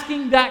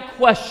asking that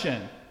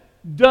question,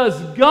 does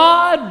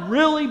God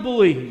really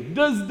believe?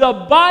 Does the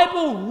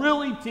Bible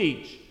really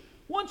teach?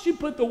 Once you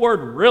put the word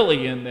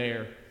really in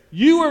there,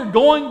 you are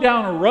going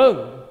down a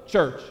road,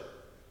 church,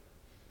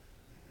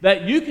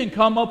 that you can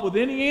come up with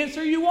any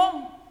answer you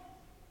want.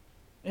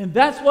 And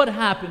that's what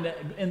happened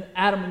in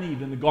Adam and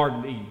Eve in the Garden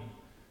of Eden.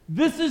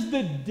 This is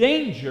the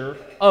danger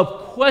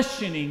of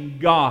questioning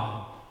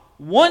God.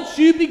 Once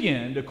you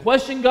begin to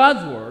question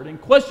God's word and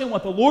question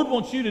what the Lord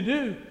wants you to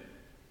do,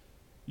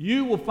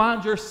 you will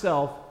find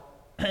yourself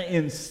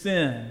in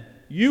sin.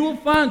 You will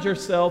find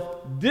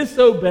yourself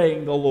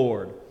disobeying the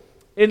Lord.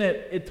 And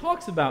it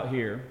talks about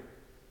here,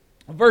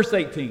 verse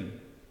 18.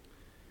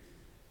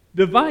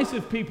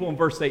 Divisive people in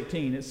verse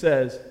 18, it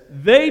says,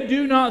 they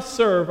do not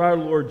serve our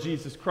Lord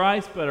Jesus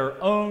Christ, but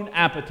our own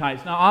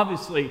appetites. Now,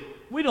 obviously,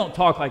 we don't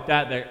talk like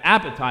that, their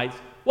appetites.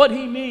 What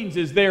he means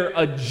is their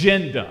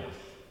agenda.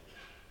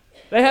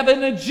 They have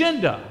an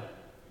agenda.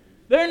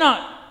 They're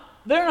not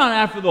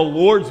after the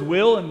Lord's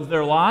will in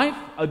their life,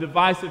 a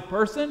divisive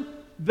person.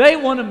 They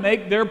want to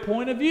make their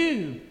point of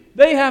view.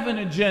 They have an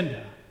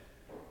agenda.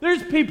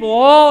 There's people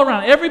all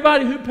around.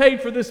 Everybody who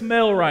paid for this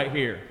meal right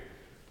here,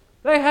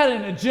 they had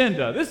an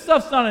agenda. This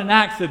stuff's not an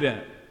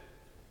accident.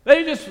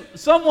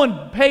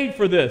 Someone paid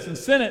for this and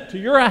sent it to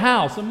your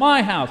house and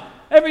my house.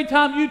 Every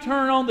time you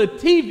turn on the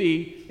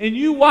TV and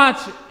you watch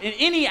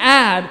any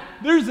ad,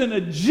 there's an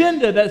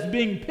agenda that's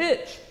being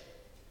pitched.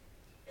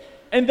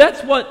 And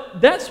that's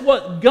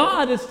what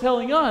God is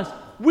telling us.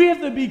 We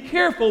have to be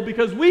careful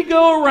because we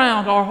go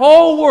around our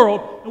whole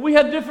world and we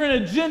have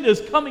different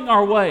agendas coming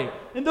our way.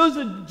 And those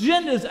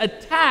agendas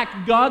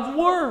attack God's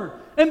word.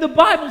 And the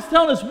Bible's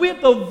telling us we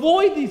have to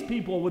avoid these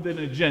people with an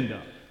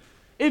agenda.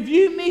 If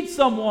you meet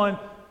someone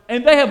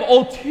and they have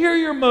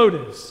ulterior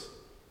motives,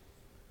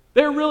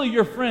 they're really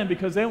your friend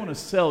because they want to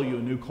sell you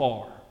a new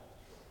car.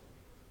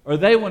 Or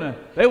they want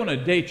to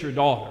date your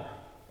daughter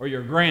or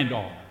your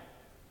granddaughter.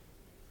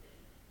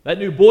 That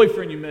new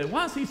boyfriend you met,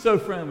 why is he so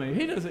friendly?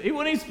 He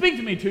wouldn't even speak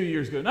to me 2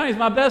 years ago. Now he's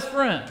my best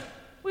friend.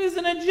 Well, he has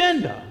an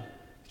agenda.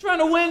 He's trying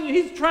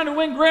to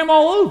win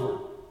grandma over.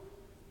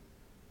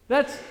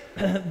 That's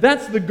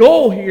the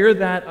goal here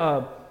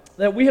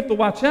that we have to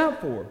watch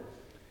out for.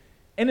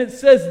 And it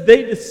says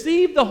they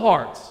deceive the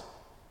hearts.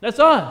 That's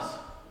us.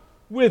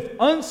 With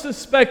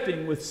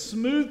unsuspecting, with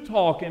smooth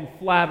talk and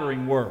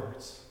flattering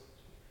words.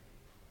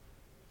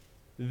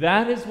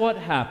 That is what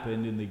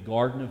happened in the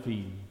Garden of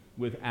Eden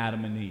with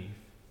Adam and Eve.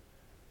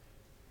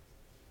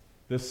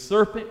 The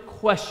serpent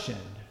questioned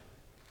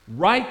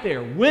right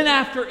there, went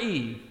after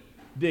Eve,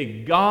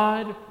 did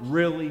God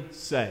really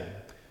say?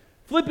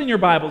 Flip in your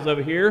Bibles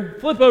over here.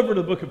 Flip over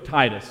to the book of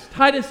Titus.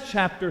 Titus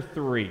chapter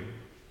 3.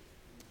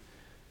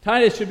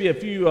 Titus should be a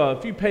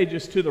few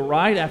pages to the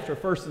right after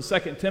 1st and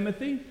 2nd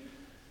Timothy. The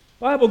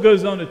Bible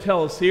goes on to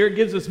tell us here, it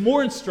gives us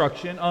more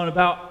instruction on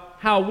about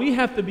how we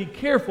have to be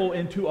careful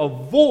and to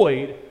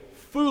avoid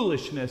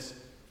foolishness,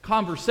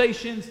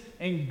 conversations,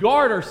 and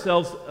guard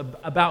ourselves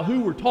about who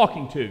we're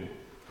talking to.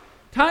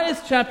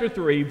 Titus chapter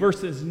 3,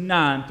 verses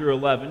 9 through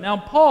 11. Now,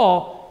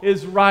 Paul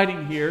is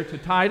writing here to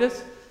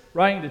Titus,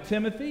 writing to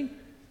Timothy,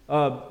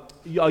 a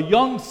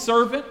young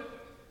servant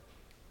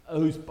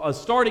who's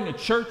starting a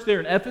church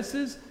there in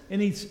Ephesus,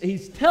 and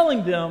he's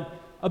telling them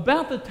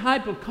about the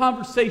type of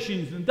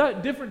conversations and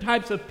different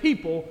types of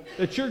people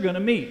that you're going to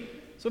meet.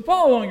 So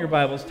follow along your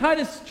Bibles.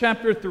 Titus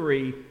chapter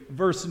 3,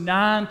 verse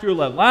 9 through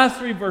 11. Last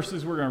three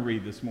verses we're going to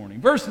read this morning.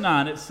 Verse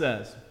 9, it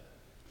says,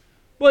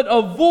 but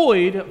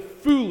avoid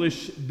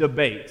foolish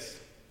debates,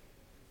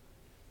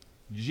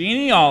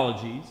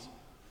 genealogies,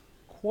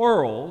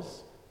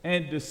 quarrels,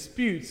 and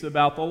disputes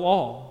about the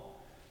law,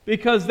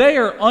 because they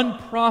are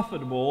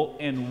unprofitable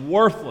and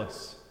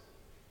worthless.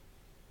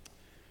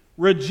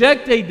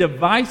 Reject a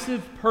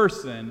divisive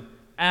person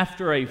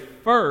after a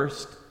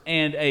first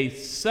and a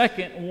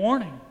second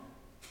warning.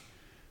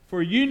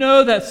 For you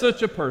know that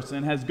such a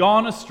person has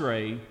gone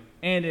astray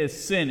and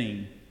is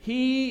sinning.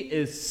 He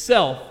is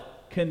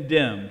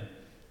self-condemned.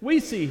 We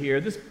see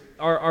here,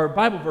 our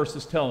Bible verse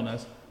is telling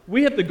us,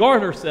 we have to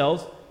guard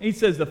ourselves. And he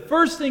says the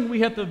first thing we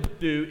have to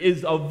do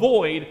is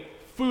avoid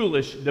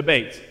foolish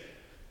debates.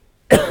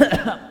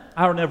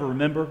 I'll never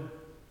remember,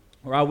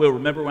 or I will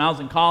remember when I was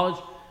in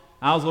college.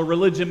 I was a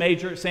religion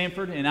major at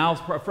Samford, and I was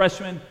a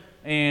freshman,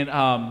 and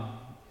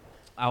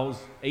I was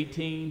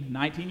 18,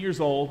 19 years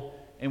old,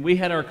 and we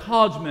had our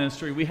college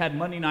ministry. We had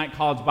Monday night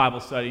college Bible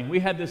study, and we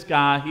had this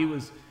guy. He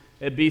was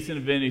at Beeson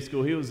Divinity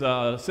School. He was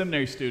a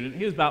seminary student.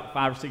 He was about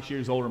 5 or 6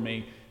 years older than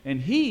me, and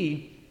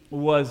he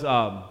was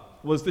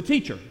the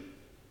teacher.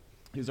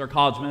 He was our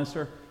college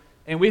minister,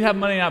 and we'd have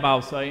Monday night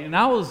Bible study, and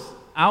I was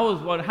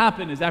what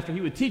happened is after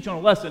he would teach on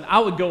a lesson, I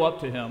would go up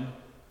to him.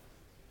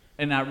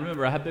 And I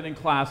remember I had been in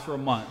class for a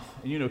month.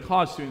 And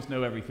college students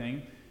know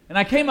everything. And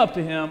I came up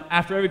to him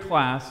after every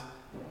class,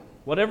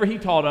 whatever he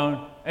taught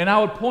on, and I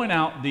would point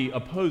out the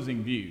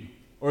opposing view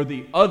or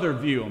the other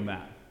view on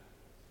that.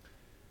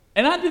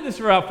 And I did this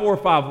for about 4 or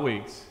 5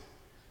 weeks.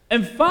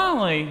 And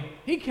finally,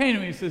 he came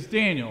to me and says,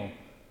 Daniel,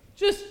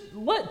 just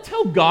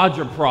tell God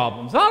your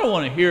problems. I don't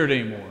want to hear it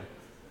anymore.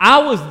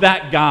 I was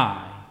that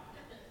guy.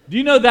 Do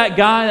you know that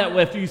guy that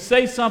if you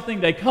say something,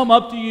 they come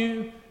up to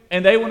you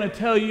and they want to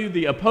tell you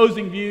the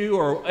opposing view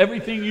or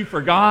everything you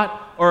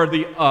forgot or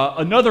the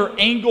another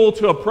angle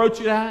to approach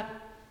it at?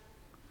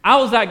 I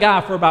was that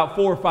guy for about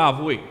 4 or 5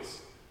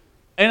 weeks.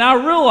 And I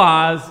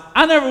realized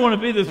I never want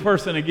to be this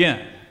person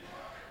again.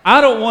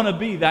 I don't want to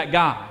be that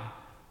guy.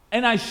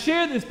 And I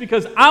share this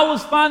because I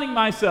was finding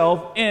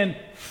myself in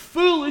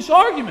foolish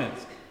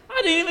arguments.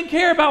 I didn't even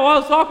care about what I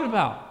was talking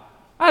about.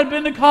 I had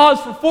been to college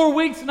for 4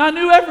 weeks and I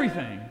knew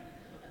everything.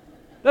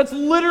 That's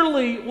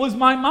literally was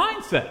my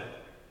mindset.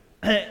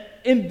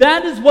 And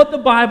that is what the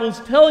Bible's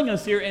telling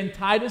us here in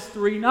Titus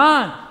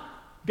 3:9.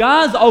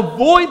 Guys,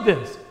 avoid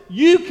this.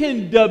 You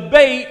can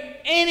debate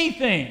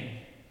anything.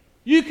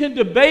 You can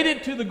debate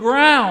it to the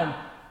ground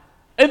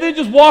and then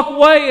just walk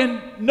away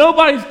and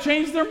nobody's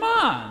changed their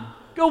mind.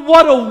 Go,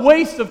 what a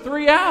waste of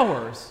 3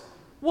 hours.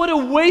 What a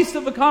waste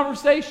of a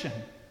conversation.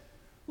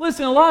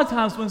 Listen, a lot of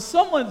times when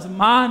someone's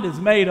mind is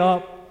made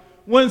up,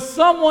 when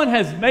someone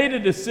has made a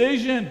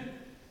decision,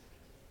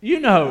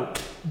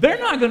 they're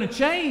not going to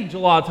change a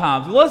lot of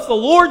times. Unless the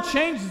Lord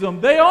changes them,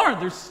 they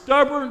aren't. They're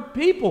stubborn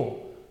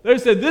people. They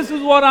said, this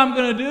is what I'm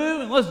going to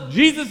do. Unless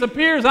Jesus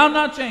appears, I'm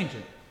not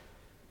changing.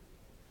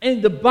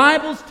 And the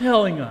Bible's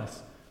telling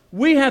us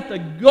we have to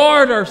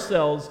guard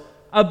ourselves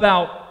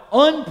about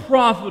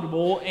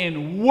unprofitable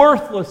and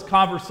worthless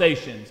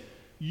conversations.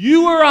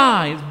 You or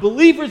I, as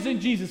believers in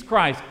Jesus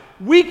Christ,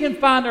 we can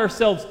find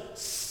ourselves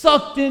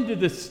sucked into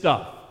this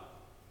stuff.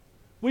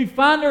 We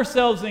find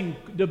ourselves in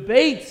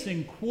debates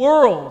and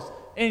quarrels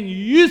and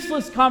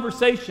useless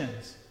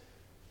conversations.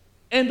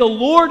 And the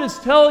Lord is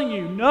telling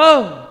you,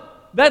 no,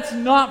 that's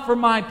not for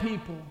my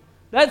people.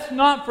 That's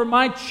not for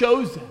my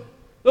chosen.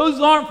 Those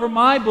aren't for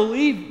my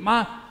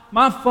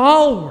my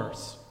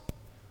followers.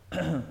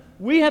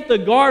 We have to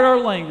guard our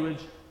language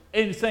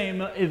and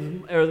saying,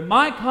 are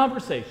my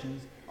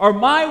conversations, are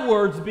my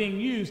words being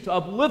used to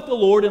uplift the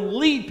Lord and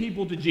lead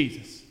people to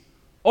Jesus?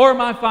 Or am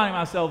I finding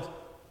myself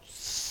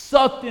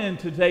sucked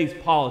into today's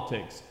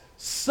politics,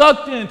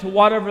 sucked into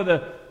whatever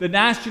the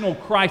national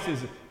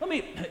crisis is?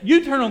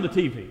 You turn on the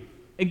TV.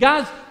 And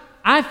guys,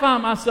 I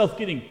find myself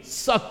getting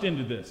sucked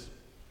into this.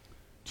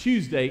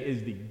 Tuesday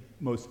is the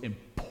most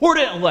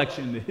important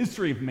election in the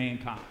history of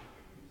mankind.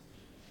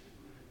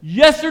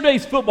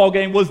 Yesterday's football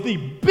game was the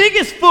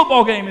biggest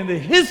football game in the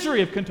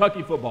history of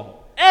Kentucky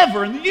football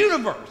ever in the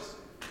universe.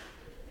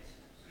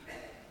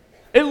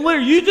 It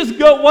literally, you just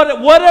go,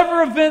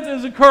 whatever event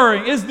is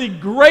occurring is the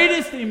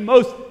greatest and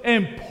most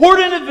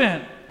important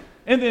event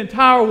in the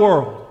entire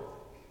world.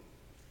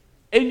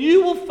 And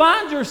you will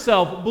find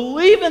yourself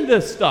believing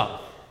this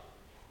stuff,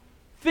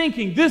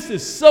 thinking this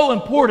is so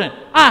important,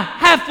 I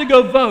have to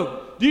go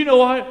vote. Do you know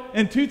what?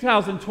 In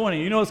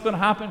 2020, you know what's going to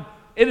happen?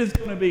 It is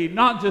going to be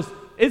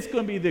it's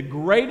going to be the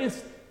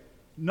greatest,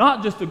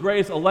 not just the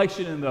greatest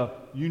election in the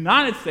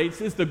United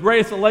States, it's the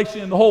greatest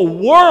election in the whole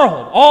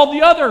world. All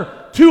the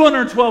other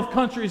 212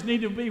 countries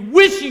need to be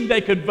wishing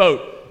they could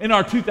vote in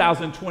our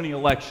 2020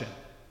 election.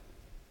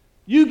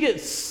 You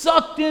get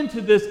sucked into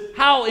this,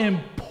 how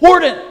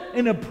important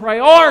and a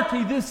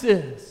priority this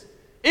is.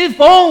 If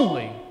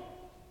only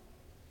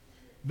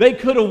they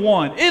could have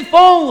won. If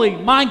only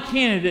my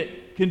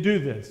candidate can do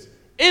this.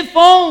 If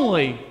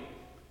only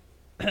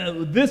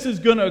this is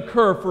going to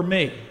occur for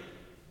me.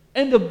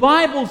 And the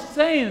Bible's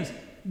saying,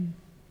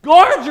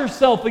 guard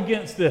yourself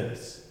against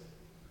this.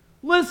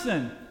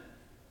 Listen,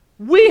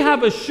 we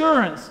have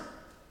assurance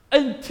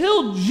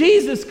until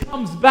Jesus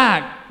comes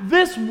back,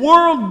 this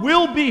world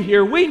will be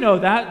here. We know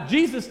that.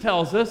 Jesus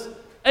tells us.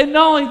 And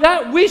not only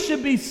that, we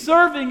should be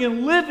serving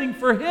and living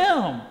for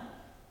Him.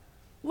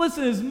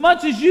 Listen, as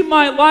much as you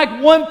might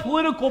like one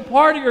political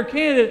party or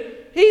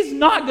candidate, he's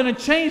not going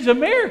to change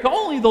America.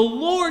 Only the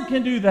Lord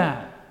can do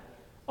that.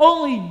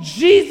 Only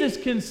Jesus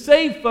can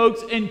save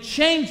folks and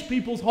change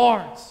people's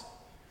hearts.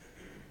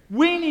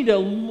 We need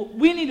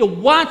to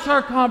watch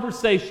our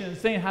conversation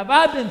saying, have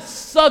I been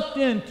sucked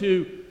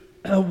into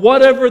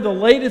whatever the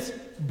latest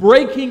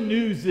breaking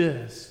news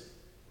is?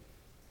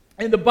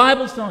 And the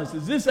Bible's telling us,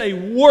 is this a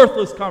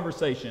worthless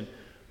conversation?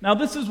 Now,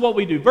 this is what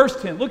we do.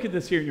 Verse 10, look at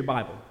this here in your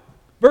Bible.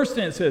 Verse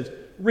 10 says,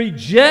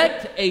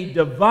 reject a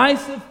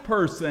divisive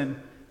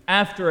person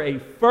after a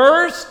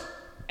first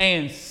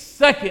and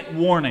second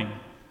warning.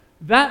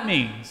 That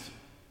means,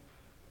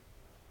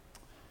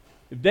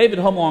 if David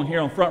Humlong here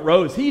on front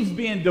row, if he's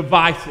being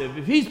divisive,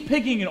 if he's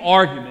picking an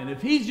argument,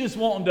 if he's just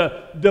wanting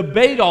to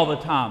debate all the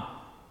time,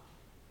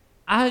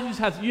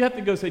 you have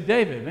to go say,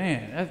 David,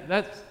 man,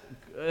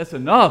 that's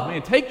enough,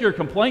 man. Take your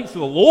complaints to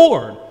the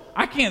Lord.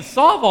 I can't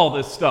solve all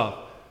this stuff.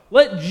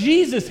 Let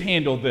Jesus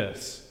handle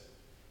this.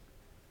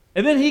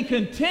 And then he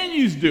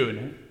continues doing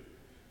it.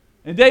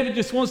 And David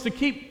just wants to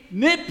keep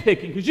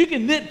nitpicking, because you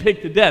can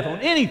nitpick to death on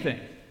anything.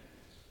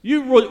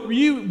 You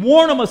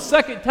warn them a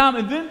second time,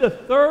 and then the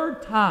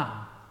third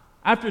time,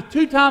 after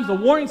 2 times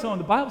of warning someone,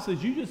 the Bible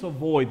says you just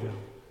avoid them,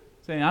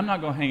 saying, I'm not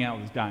going to hang out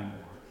with this guy anymore.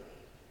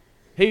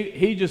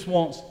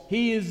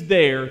 He is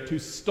there to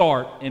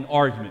start an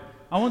argument.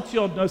 I want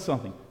you all to know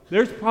something.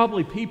 There's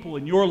probably people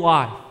in your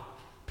life,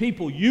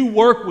 people you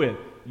work with,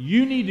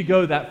 you need to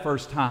go that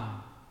first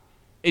time.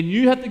 And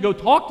you have to go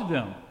talk to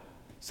them,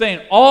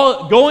 saying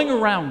going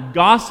around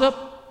gossip,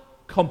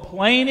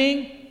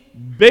 complaining,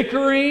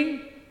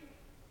 bickering,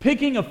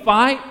 picking a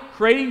fight,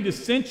 creating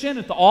dissension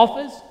at the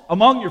office,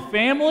 among your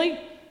family.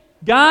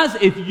 Guys,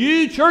 if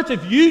you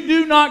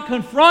do not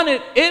confront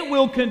it, it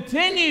will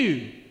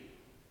continue.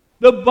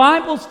 The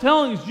Bible's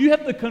telling us you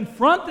have to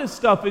confront this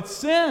stuff. It's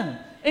sin.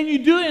 And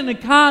you do it in a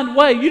kind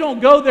way. You don't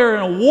go there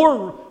in a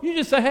war. You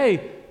just say,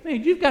 hey,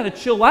 man, you've got to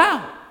chill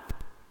out.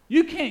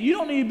 You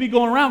don't need to be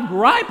going around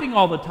griping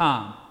all the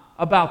time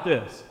about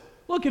this.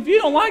 Look, if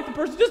you don't like the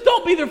person, just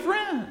don't be their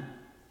friend.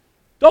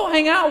 Don't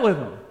hang out with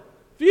them.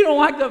 If you don't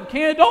like the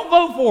candidate, don't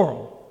vote for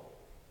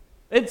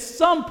them. At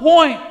some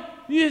point,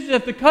 you just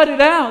have to cut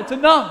it out. It's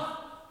enough.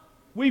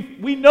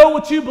 We know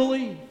what you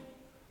believe.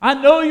 I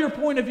know your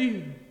point of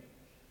view.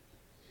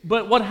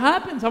 But what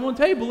happens, I'm going to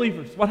tell you,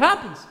 believers, what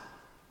happens?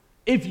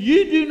 If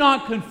you do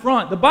not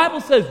confront, the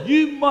Bible says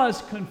you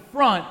must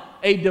confront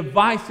a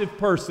divisive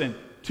person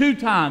 2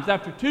 times.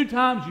 After 2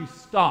 times, you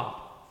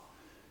stop.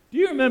 Do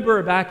you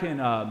remember back in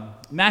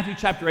Matthew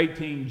chapter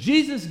 18,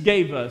 Jesus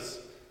gave us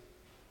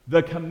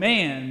the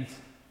commands,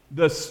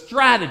 the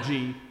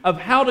strategy of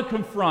how to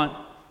confront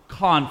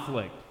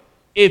conflict.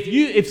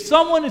 If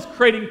someone is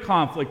creating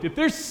conflict, if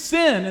there's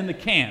sin in the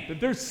camp,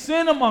 if there's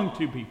sin among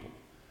 2 people,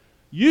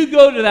 you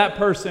go to that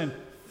person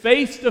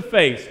face to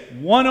face,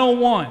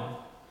 one-on-one.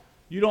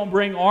 You don't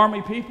bring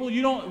army people.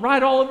 You don't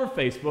write all over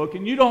Facebook,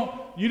 and you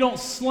don't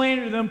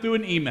slander them through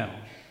an email.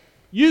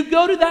 You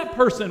go to that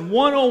person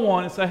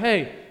one-on-one and say,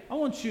 hey, I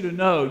want you to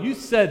know you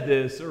said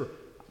this, or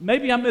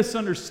maybe I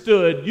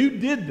misunderstood. You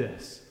did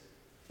this,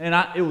 and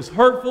it was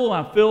hurtful,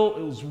 and I feel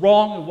it was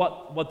wrong in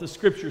what the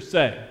Scriptures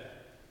say.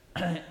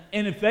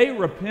 And if they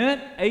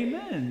repent,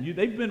 amen.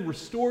 They've been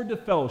restored to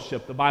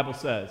fellowship, the Bible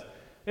says.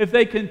 If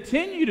they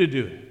continue to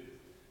do it,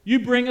 you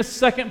bring a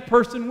second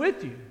person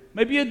with you.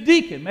 Maybe a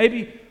deacon,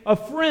 maybe a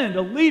friend,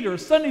 a leader, a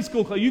Sunday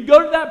school club. You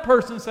go to that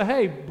person and say,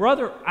 hey,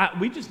 brother,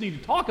 we just need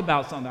to talk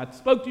about something. I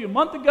spoke to you a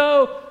month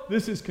ago.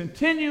 This is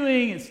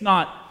continuing.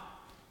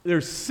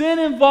 There's sin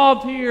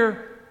involved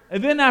here.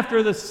 And then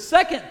after the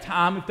second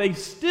time, if they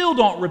still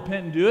don't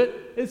repent and do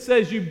it, it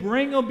says you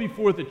bring them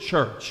before the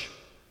church.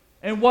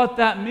 And what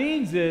that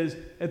means is,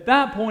 at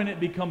that point, it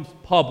becomes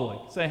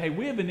public. Say, hey,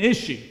 we have an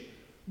issue.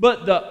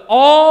 But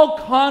all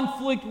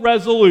conflict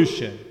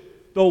resolution,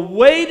 the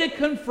way to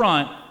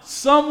confront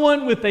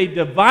someone with a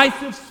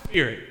divisive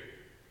spirit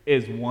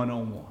is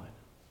one-on-one.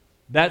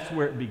 That's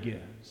where it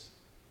begins.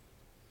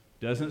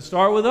 Doesn't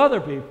start with other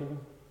people.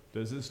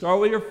 Doesn't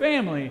start with your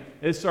family.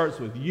 It starts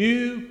with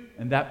you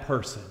and that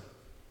person.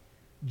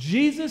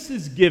 Jesus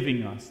is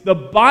giving us, the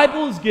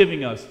Bible is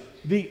giving us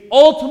the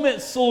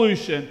ultimate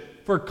solution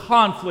for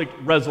conflict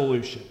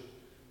resolution.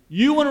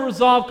 You want to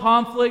resolve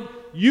conflict?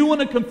 You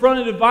want to confront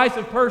a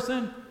divisive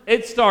person?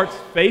 It starts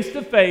face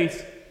to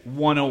face,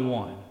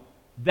 one-on-one.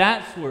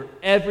 That's where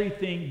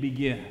everything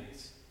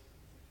begins.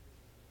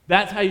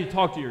 That's how you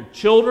talk to your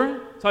children.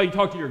 That's how you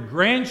talk to your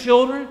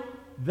grandchildren.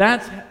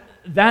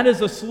 That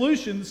is a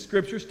solution the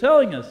Scripture's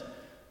telling us.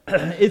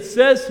 It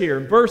says here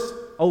in verse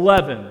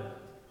 11,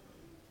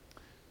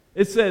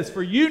 it says,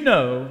 for you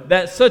know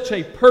that such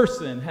a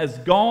person has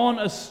gone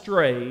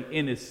astray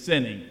in his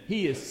sinning.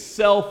 He is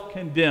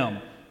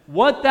self-condemned.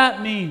 What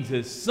that means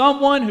is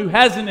someone who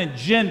has an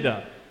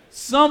agenda,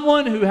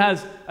 someone who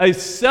has a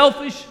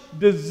selfish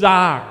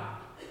desire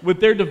with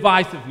their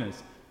divisiveness.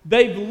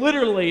 They've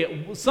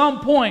literally, at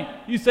some point,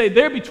 you say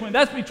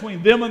that's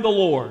between them and the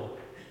Lord.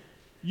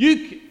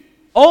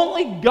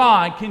 Only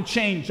God can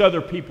change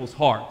other people's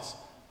hearts.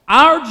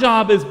 Our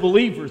job as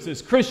believers,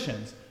 as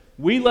Christians,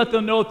 we let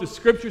them know what the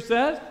Scripture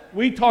says.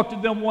 We talk to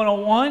them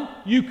one-on-one.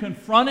 You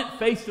confront it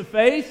face to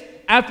face.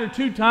 After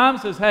 2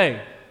 times, says,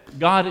 hey,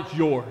 God, it's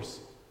yours.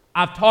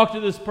 I've talked to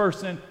this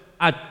person.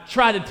 I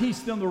try to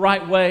teach them the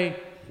right way,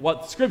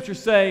 what the Scriptures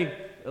say,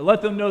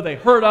 let them know they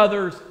hurt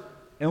others.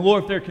 And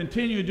Lord, if they're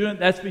continuing doing it,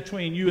 that's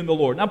between you and the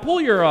Lord. Now pull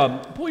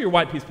your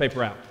white piece of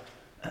paper out.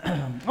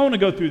 I want to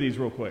go through these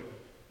real quick.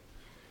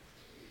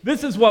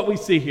 This is what we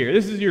see here.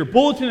 This is your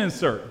bulletin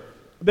insert.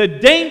 The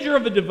danger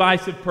of a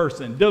divisive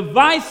person.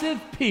 Divisive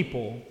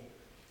people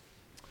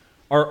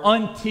are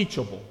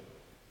unteachable.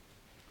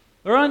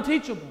 They're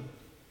unteachable.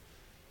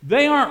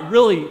 They aren't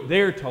really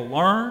there to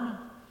learn.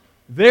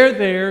 They're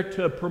there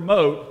to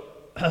promote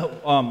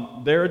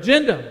their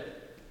agenda.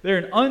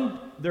 They're an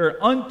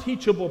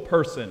unteachable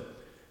person.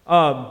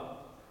 I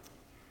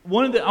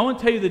want to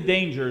tell you the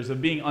dangers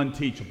of being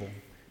unteachable.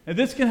 And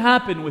this can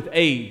happen with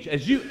age.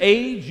 As you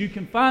age, you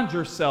can find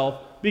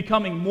yourself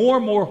becoming more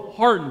and more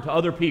hardened to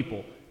other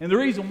people. And the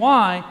reason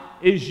why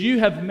is you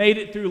have made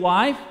it through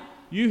life.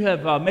 You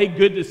have made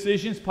good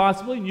decisions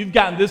possibly, and you've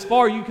gotten this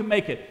far, you can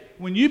make it.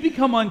 When you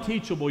become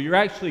unteachable, you're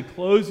actually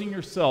closing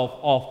yourself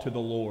off to the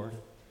Lord.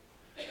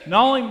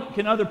 Not only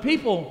can other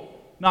people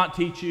not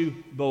teach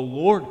you, the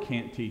Lord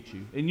can't teach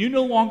you. And you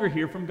no longer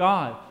hear from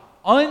God.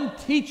 An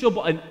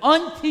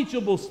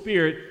unteachable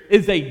spirit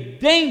is a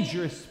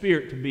dangerous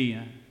spirit to be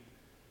in.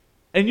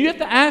 And you have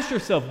to ask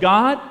yourself,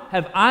 God,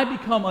 have I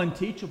become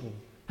unteachable?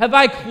 Have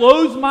I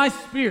closed my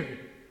spirit?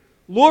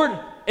 Lord,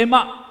 and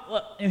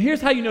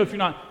here's how you know if you're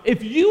not.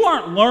 If you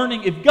aren't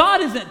learning, if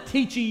God isn't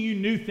teaching you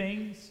new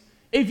things,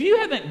 if you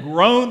haven't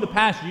grown the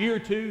past year,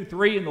 2,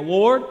 3 in the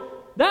Lord,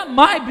 that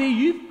might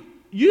be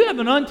you have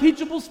an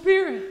unteachable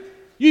spirit.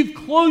 You've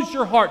closed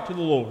your heart to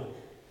the Lord.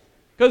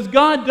 Because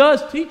God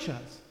does teach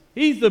us.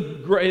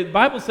 The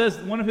Bible says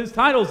one of his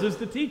titles is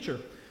the teacher.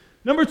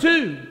 Number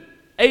 2,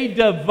 a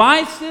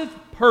divisive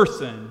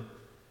person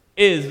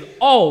is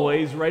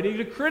always ready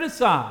to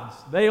criticize.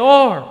 They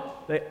are.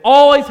 They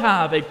always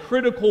have a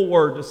critical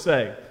word to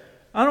say.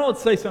 I want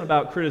to say something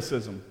about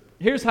criticism.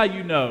 Here's how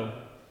you know.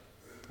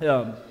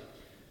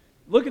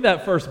 Look at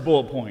that first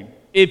bullet point.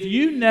 If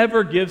you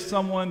never give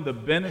someone the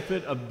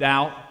benefit of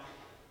doubt,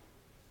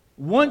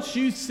 once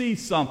you see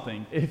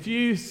something, if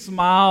you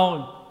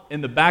smile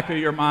in the back of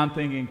your mind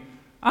thinking,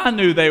 I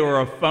knew they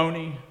were a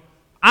phony,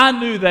 I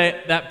knew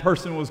that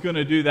person was going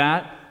to do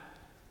that.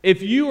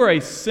 If you are a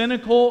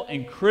cynical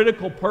and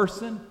critical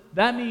person,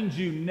 that means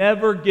you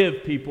never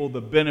give people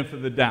the benefit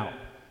of the doubt.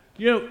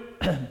 You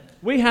know,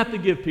 we have to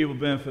give people the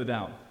benefit of the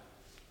doubt.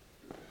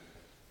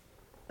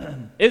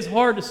 It's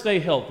hard to stay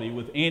healthy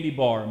with Andy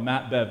Barr and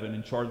Matt Bevin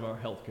in charge of our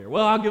health care.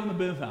 Well, I'll give them the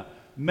benefit of the doubt.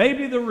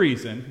 Maybe the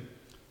reason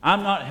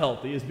I'm not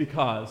healthy is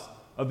because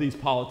of these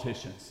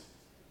politicians.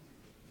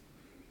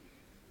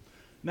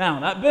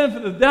 Now, that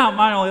benefit of the doubt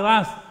might only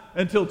last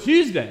until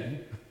Tuesday,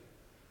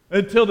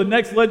 until the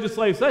next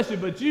legislative session,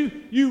 but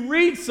you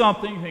read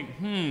something and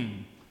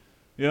think,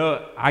 you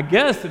know, I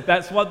guess if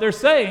that's what they're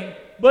saying,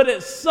 but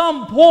at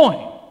some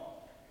point,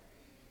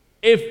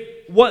 if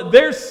what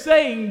they're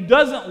saying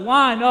doesn't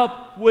line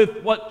up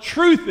with what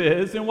truth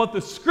is and what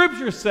the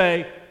scriptures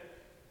say,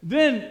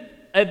 then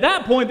at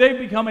that point they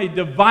become a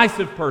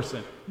divisive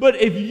person. But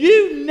if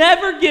you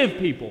never give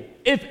people,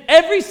 if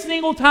every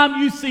single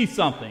time you see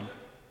something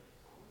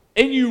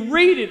and you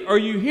read it or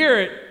you hear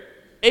it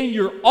and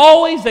you're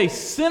always a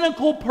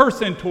cynical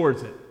person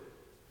towards it,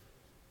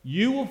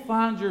 you will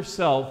find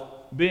yourself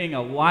being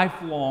a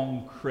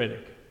lifelong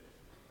critic.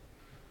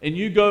 And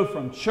you go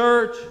from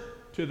church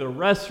to the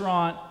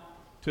restaurant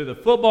to the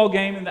football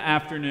game in the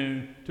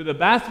afternoon to the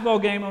basketball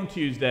game on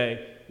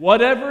Tuesday.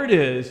 Whatever it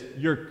is,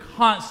 you're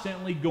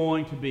constantly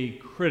going to be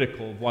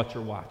critical of what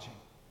you're watching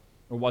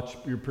or what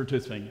you're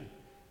participating in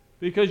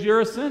because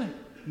you're a cynic.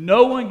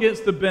 No one gets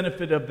the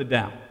benefit of the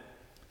doubt.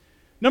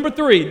 Number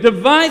 3,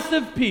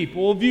 divisive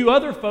people view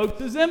other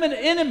folks as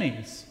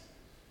enemies.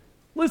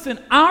 Listen,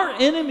 our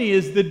enemy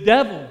is the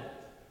devil.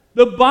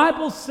 The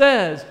Bible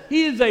says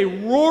he is a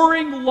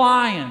roaring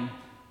lion.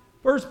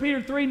 1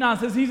 Peter 3:9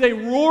 says he's a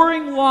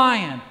roaring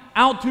lion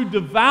out to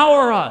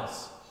devour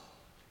us.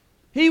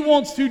 He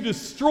wants to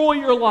destroy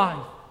your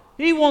life.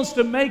 He wants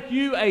to make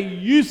you a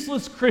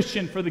useless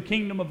Christian for the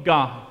kingdom of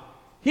God.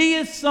 He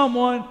is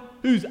someone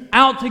who's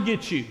out to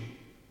get you.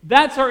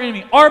 That's our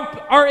enemy.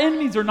 Our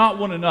enemies are not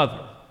one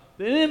another.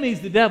 The enemy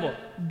is the devil.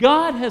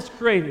 God has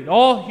created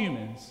all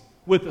humans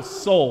with a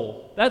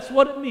soul. That's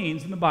what it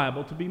means in the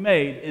Bible to be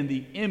made in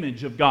the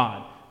image of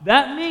God.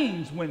 That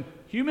means when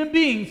human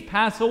beings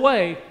pass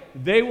away,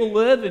 they will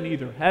live in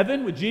either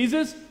heaven with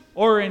Jesus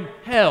or in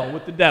hell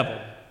with the devil.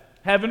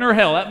 Heaven or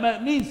hell.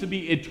 That means to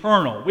be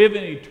eternal. We have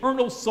an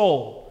eternal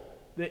soul.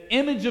 The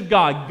image of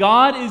God.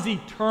 God is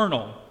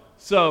eternal.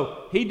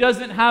 So he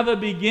doesn't have a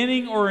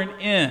beginning or an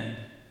end.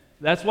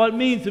 That's what it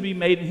means to be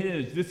made in his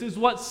image. This is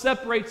what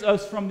separates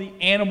us from the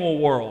animal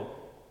world.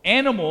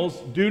 Animals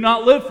do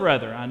not live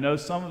forever. I know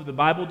some of the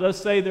Bible does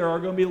say there are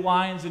going to be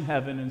lions in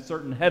heaven and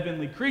certain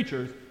heavenly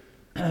creatures,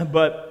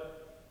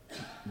 but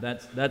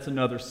that's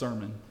another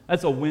sermon.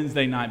 That's a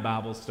Wednesday night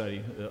Bible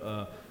study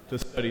to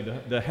study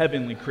the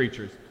heavenly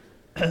creatures.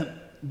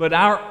 But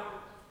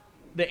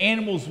the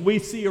animals we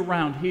see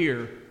around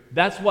here,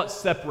 that's what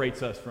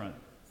separates us from it.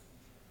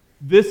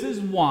 This is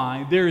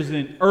why there is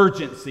an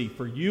urgency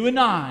for you and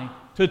I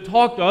to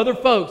talk to other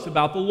folks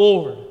about the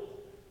Lord.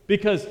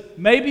 Because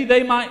maybe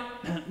they might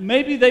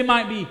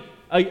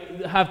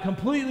have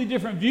completely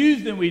different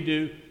views than we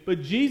do,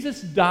 but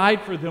Jesus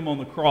died for them on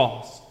the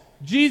cross.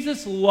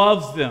 Jesus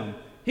loves them.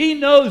 He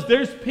knows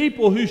there's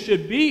people who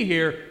should be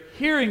here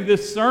hearing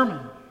this sermon.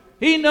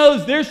 He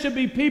knows there should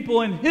be people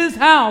in His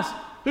house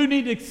who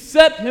need to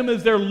accept Him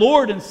as their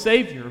Lord and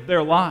Savior of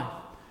their life.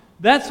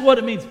 That's what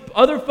it means.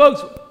 Other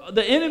folks,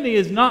 the enemy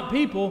is not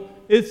people,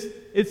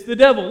 it's the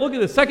devil. Look at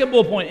the second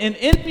bullet point. An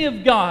enemy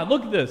of God,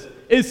 look at this,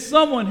 is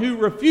someone who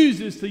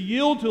refuses to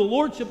yield to the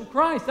lordship of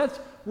Christ. That's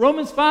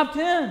Romans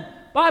 5:10.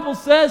 Bible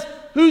says,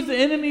 who's the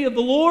enemy of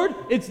the Lord?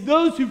 It's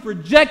those who've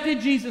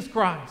rejected Jesus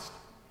Christ.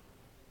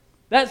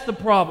 That's the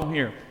problem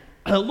here.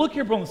 Look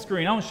here on the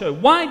screen. I want to show you.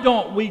 Why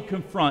don't we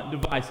confront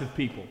divisive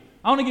people?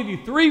 I want to give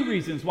you 3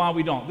 reasons why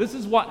we don't. This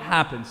is what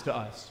happens to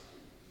us.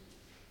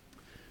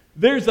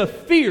 There's a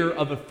fear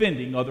of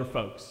offending other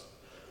folks.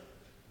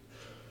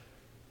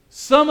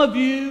 Some of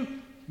you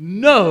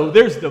know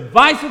there's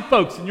divisive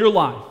folks in your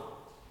life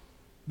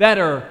that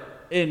are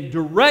in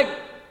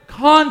direct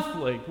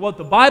conflict with what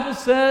the Bible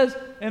says,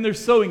 and they're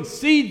sowing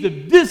seeds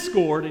of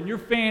discord in your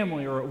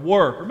family or at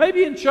work or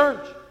maybe in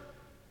church.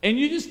 And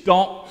you just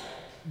don't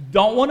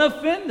want to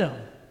offend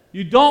them.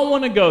 You don't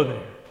want to go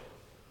there.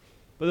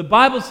 But the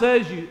Bible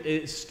says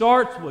it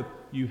starts with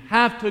you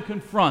have to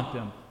confront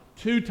them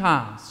 2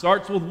 times.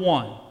 Starts with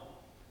 1.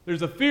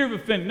 There's a fear of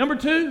offending. Number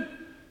 2,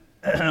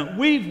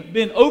 we've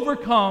been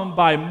overcome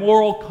by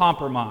moral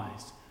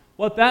compromise.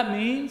 What that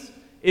means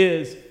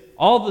is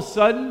all of a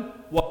sudden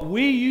what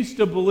we used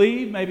to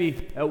believe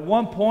maybe at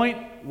one point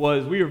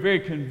was we were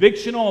very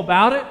convictional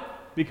about it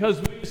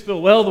because we just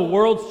feel, well, the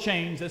world's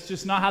changed. That's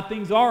just not how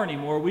things are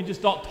anymore. We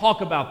just don't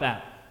talk about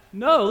that.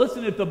 No,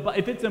 listen,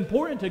 if it's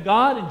important to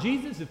God and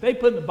Jesus, if they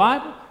put in the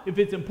Bible, if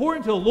it's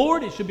important to the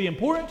Lord, it should be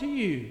important to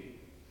you.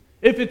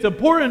 If it's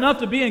important enough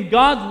to be in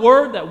God's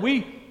Word that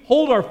we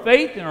hold our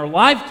faith and our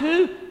life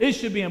to, it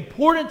should be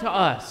important to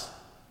us.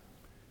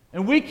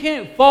 And we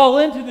can't fall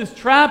into this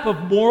trap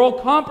of moral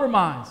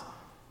compromise.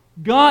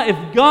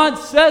 If God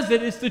says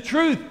it, it's the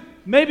truth.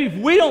 Maybe if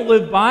we don't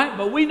live by it,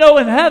 but we know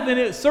in heaven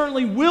it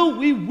certainly will.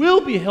 We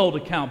will be held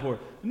accountable for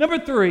it. Number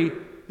 3,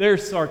 they're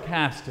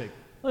sarcastic.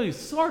 Look,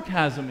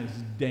 sarcasm is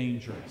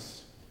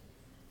dangerous.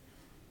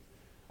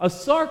 A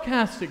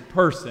sarcastic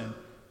person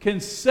can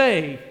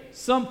say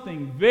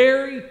something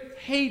very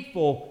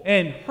hateful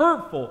and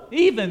hurtful,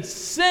 even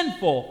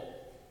sinful,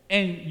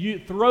 and you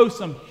throw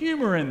some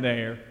humor in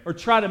there or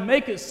try to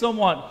make it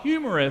somewhat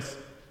humorous,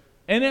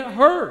 and it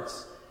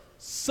hurts.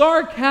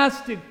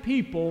 Sarcastic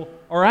people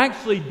are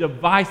actually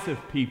divisive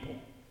people.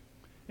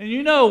 And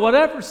you know,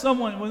 whenever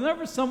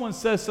someone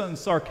says something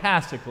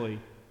sarcastically,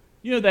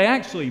 you know, they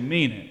actually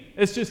mean it.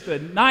 It's just a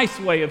nice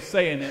way of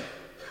saying it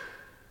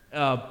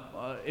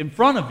in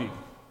front of you.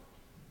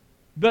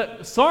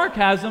 But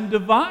sarcasm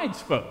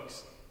divides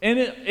folks, and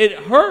it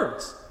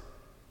hurts.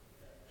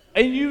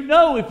 And you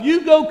know, if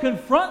you go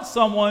confront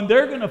someone,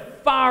 they're going to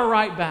fire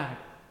right back.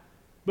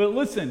 But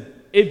listen,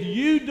 if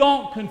you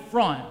don't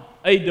confront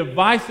a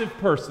divisive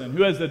person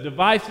who has a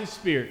divisive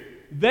spirit,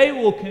 they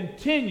will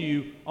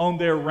continue on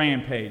their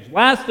rampage.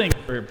 Last thing,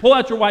 pull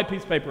out your white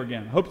piece of paper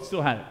again. I hope you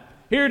still have it.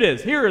 Here it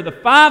is. Here are the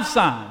 5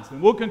 signs,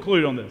 and we'll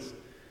conclude on this.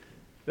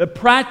 The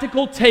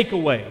practical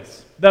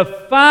takeaways. The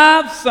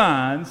 5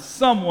 signs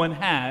someone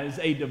has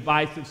a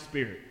divisive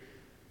spirit.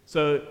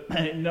 So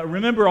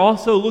remember,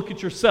 also look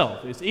at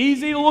yourself. It's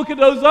easy to look at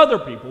those other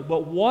people,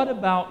 but what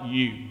about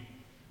you?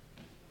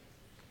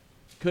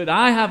 Could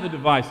I have a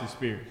divisive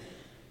spirit?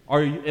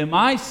 Am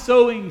I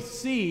sowing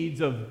seeds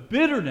of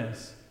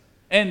bitterness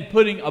and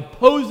putting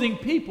opposing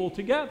people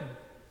together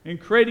and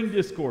creating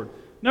discord?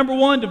 Number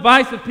 1,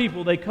 divisive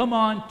people, they come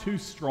on too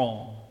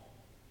strong.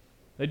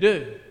 They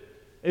do.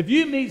 If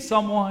you meet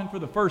someone for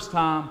the first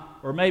time,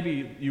 or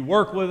maybe you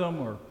work with them,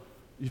 or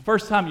the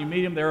first time you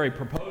meet them, they're already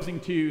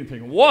proposing to you and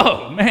thinking,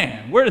 whoa,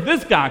 man, where did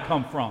this guy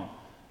come from?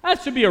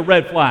 That should be a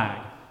red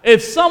flag.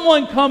 If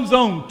someone comes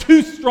on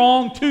too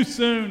strong, too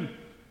soon,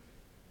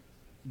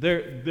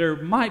 there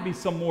might be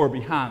some more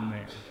behind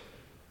there.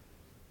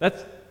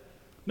 That's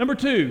number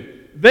 2.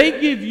 They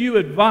give you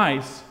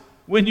advice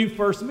when you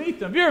first meet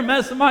them. If you ever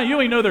met somebody, you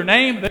don't even know their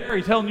name, they're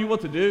already telling you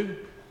what to do.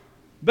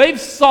 They've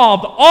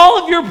solved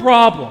all of your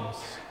problems.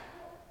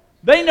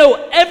 They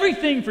know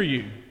everything for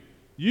you.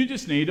 You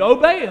just need to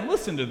obey and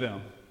listen to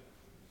them.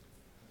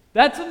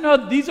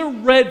 These are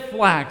red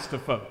flags to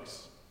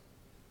folks.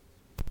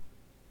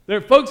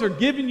 Folks are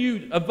giving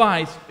you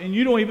advice and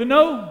you don't even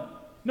know.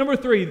 Number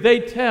 3, they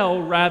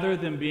tell rather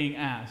than being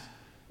asked.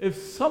 If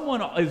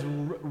someone is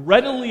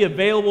readily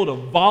available to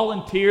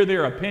volunteer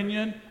their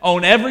opinion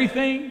on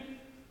everything,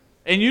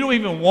 and you don't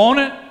even want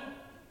it,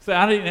 say,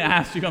 I didn't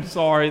ask you, I'm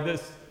sorry.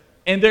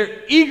 And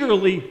they're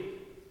eagerly,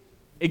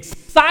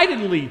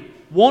 excitedly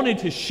wanting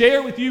to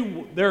share with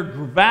you their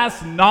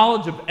vast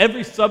knowledge of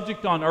every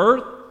subject on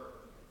earth,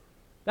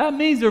 that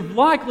means they're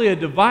likely a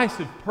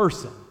divisive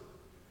person.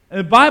 And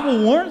the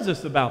Bible warns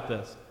us about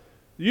this.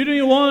 You don't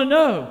even want to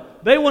know.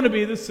 They want to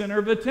be the center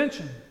of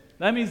attention.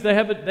 That means they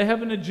have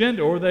an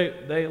agenda, or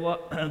they love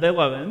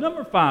it. And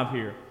number 5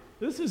 here,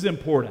 this is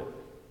important.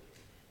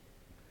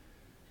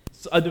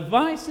 A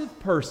divisive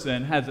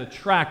person has a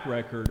track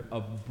record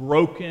of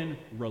broken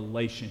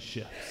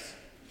relationships.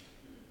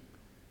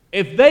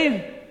 If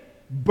they've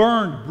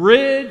burned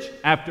bridge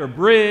after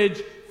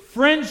bridge,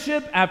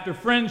 friendship after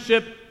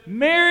friendship,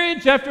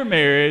 marriage after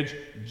marriage,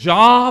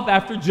 job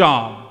after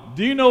job,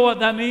 do you know what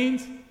that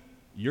means?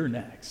 You're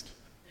next.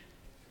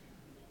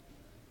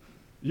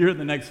 You're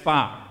the next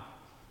fire.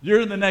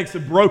 You're the next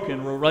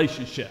broken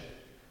relationship.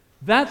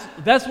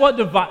 That's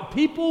what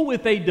people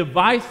with a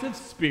divisive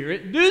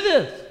spirit do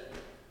this.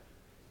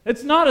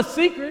 It's not a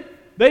secret.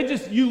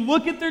 You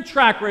look at their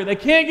track record. They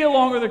can't get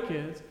along with their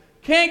kids,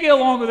 can't get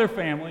along with their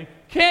family,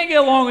 can't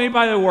get along with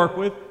anybody they work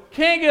with,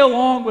 can't get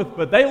along with,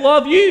 but they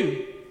love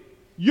you.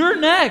 You're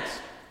next.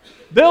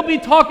 They'll be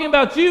talking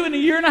about you in a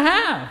year and a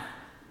half.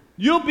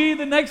 You'll be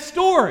the next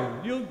story.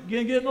 You'll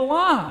get in the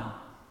line.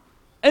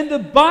 And the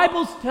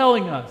Bible's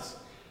telling us,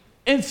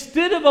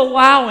 instead of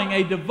allowing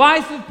a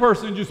divisive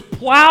person to just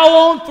plow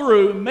on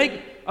through and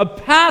make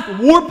a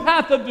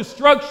warpath of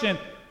destruction,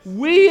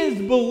 we as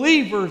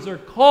believers are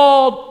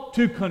called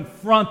to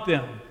confront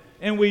them.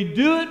 And we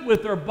do it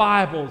with our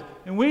Bibles.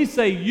 And we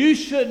say, you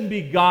shouldn't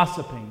be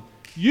gossiping.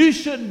 You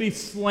shouldn't be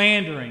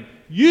slandering.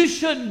 You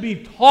shouldn't be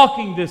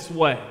talking this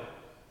way.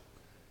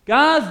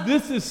 Guys,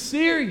 this is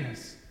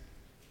serious.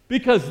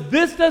 Because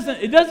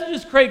it doesn't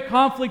just create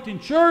conflict in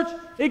church.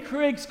 It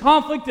creates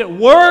conflict at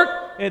work,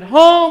 at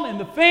home, in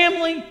the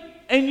family.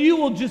 And you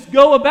will just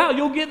go about.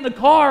 You'll get in the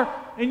car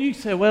and you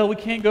say, well, we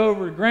can't go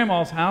over to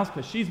Grandma's house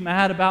because she's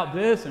mad about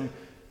this, and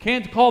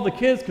can't call the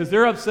kids because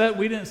they're upset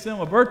we didn't send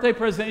them a birthday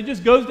present. It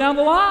just goes down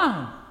the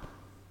line.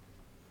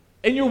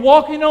 And you're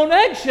walking on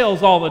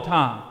eggshells all the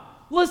time.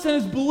 Listen,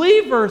 as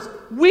believers,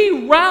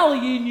 we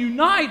rally and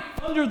unite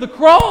under the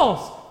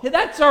cross.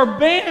 That's our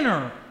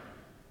banner.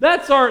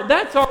 That's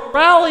our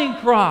rallying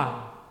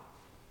cry.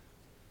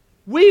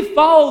 We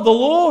follow the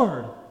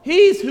Lord.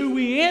 He's who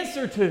we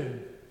answer to.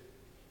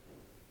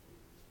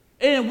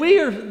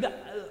 And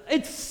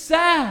it's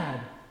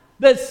sad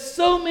that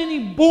so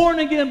many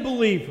born-again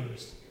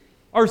believers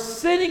are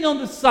sitting on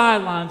the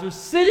sidelines or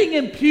sitting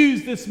in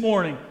pews this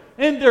morning,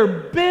 and they're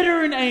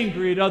bitter and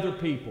angry at other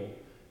people.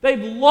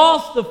 They've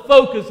lost the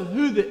focus of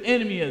who the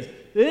enemy is.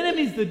 The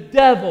enemy's the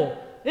devil.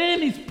 The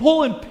enemy's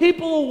pulling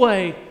people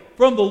away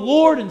from the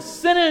Lord and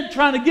sinning and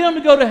trying to get them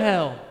to go to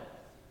hell.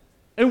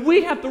 And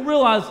we have to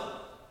realize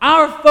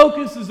our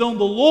focus is on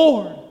the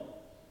Lord.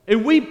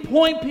 And we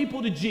point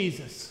people to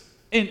Jesus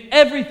in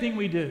everything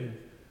we do.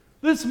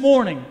 This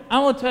morning, I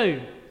want to tell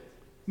you,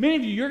 many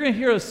of you, you're going to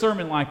hear a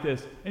sermon like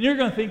this, and you're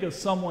going to think of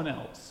someone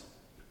else.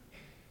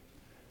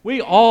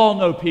 We all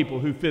know people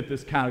who fit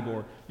this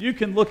category. You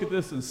can look at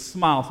this and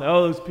smile, say,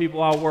 oh, those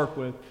people I work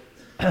with,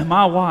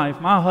 my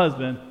wife, my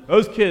husband,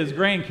 those kids,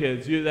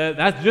 grandkids,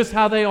 that's just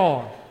how they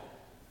are.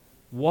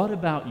 What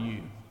about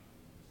you?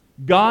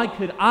 God,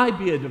 could I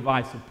be a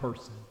divisive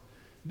person?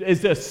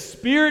 Is the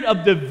spirit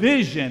of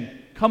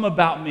division come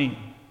about me?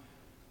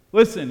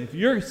 Listen, if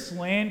you're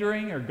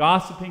slandering or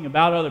gossiping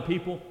about other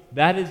people,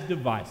 that is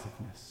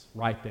divisiveness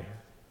right there.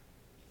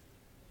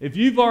 If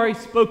you've already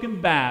spoken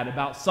bad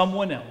about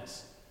someone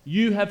else,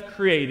 you have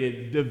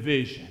created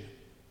division.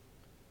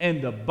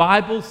 And the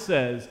Bible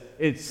says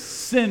it's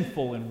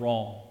sinful and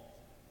wrong.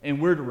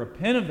 And we're to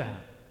repent of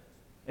that.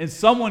 And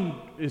someone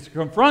is to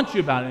confront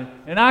you about it,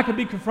 and I could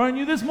be confronting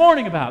you this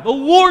morning about it. The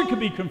Lord could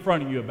be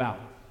confronting you about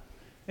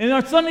it. In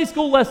our Sunday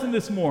school lesson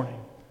this morning,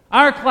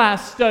 our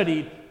class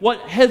studied what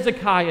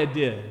Hezekiah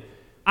did.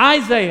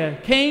 Isaiah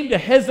came to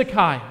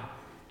Hezekiah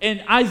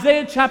in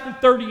Isaiah chapter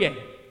 38.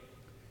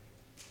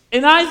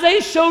 And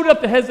Isaiah showed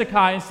up to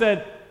Hezekiah and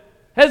said,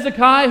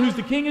 Hezekiah, who's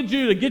the king of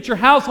Judah, get your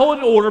household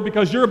in order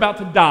because you're about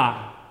to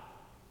die.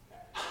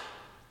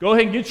 Go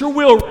ahead and get your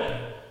will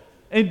ready.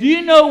 And do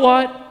you know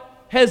what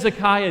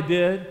Hezekiah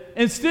did?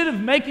 Instead of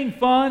making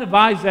fun of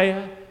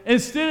Isaiah,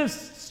 instead of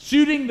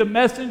shooting the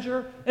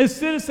messenger,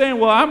 instead of saying,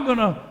 well, I'm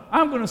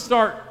gonna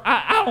start,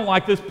 I don't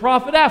like this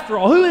prophet after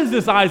all. Who is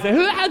this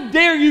Isaiah? How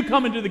dare you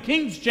come into the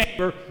king's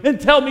chamber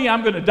and tell me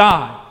I'm going to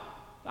die?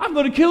 I'm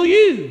going to kill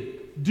you.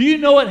 Do you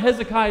know what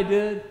Hezekiah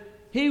did?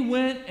 He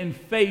went and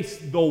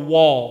faced the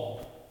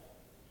wall.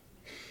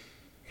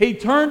 He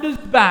turned his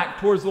back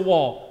towards the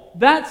wall.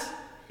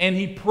 And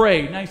he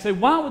prayed. Now you say,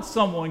 why would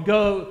someone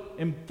go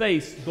and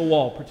face the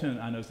wall? Pretend,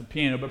 I know it's the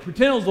piano, but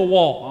pretend it was the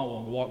wall. I don't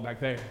want to walk back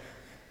there.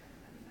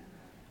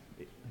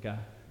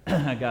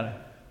 I got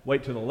to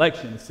wait till the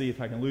election to see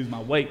if I can lose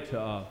my weight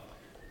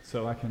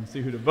so I can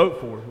see who to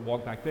vote for to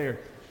walk back there.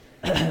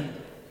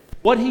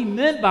 What he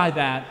meant by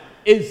that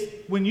is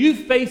when you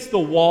face the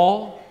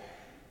wall,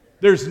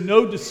 there's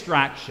no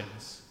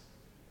distractions.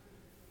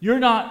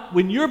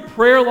 When your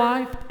prayer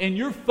life and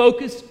you're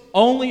focused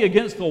only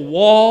against a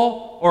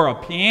wall or a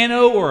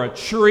piano or a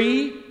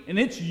tree, and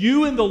it's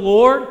you and the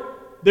Lord,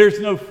 there's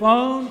no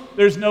phone,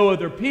 there's no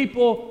other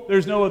people,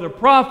 there's no other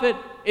prophet,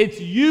 it's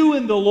you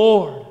and the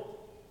Lord.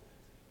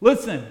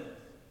 Listen,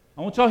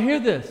 I want y'all to hear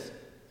this.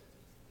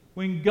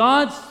 When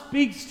God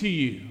speaks to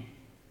you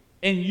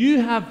and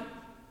you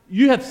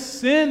have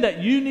sin that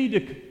you need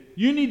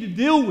to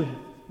deal with,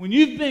 when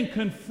you've been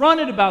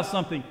confronted about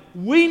something,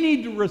 we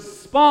need to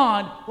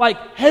respond like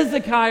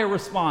Hezekiah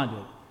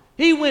responded.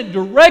 He went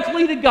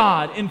directly to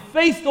God and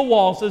faced the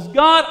wall, says,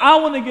 God, I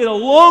want to get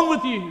alone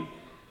with you.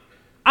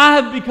 I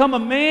have become a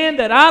man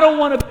that I don't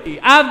want to be.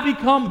 I've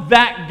become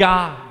that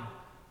guy.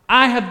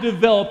 I have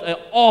developed an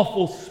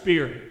awful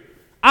spirit.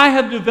 I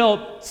have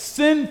developed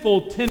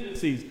sinful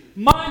tendencies.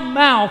 My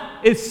mouth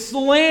is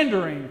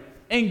slandering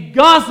and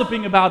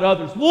gossiping about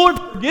others. Lord,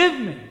 forgive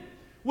me.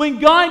 When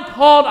God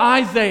called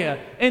Isaiah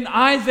in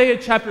Isaiah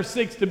chapter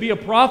 6 to be a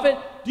prophet,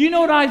 do you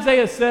know what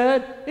Isaiah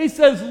said? He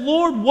says,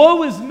 Lord,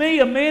 woe is me,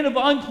 a man of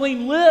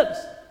unclean lips.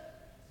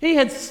 He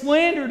had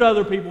slandered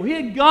other people. He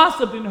had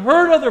gossiped and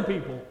hurt other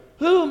people.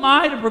 Who am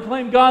I to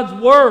proclaim God's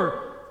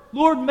word?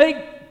 Lord,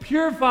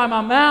 purify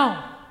my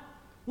mouth.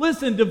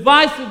 Listen,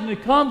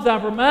 divisiveness comes out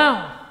of our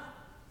mouth.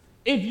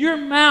 If your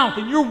mouth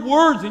and your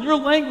words and your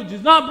language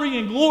is not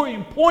bringing glory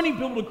and pointing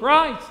people to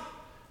Christ,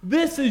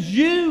 this is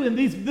you in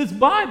this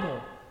Bible.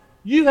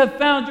 You have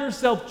found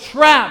yourself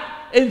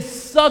trapped and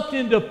sucked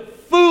into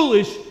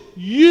foolish,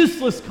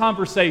 useless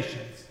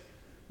conversations.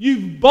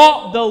 You've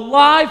bought the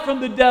lie from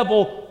the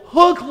devil,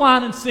 hook,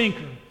 line, and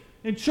sinker.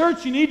 In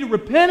church, you need to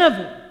repent of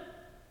it.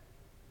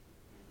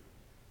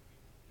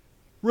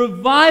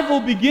 Revival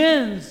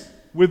begins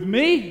with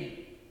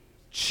me.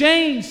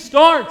 Change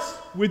starts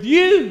with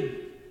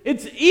you.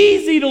 It's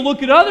easy to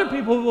look at other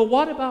people, but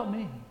what about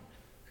me?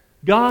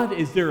 God,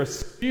 is there a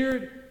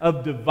spirit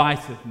of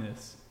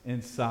divisiveness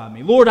inside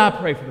me? Lord, I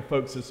pray for the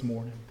folks this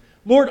morning.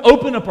 Lord,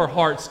 open up our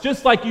hearts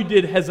just like you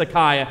did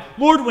Hezekiah.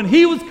 Lord, when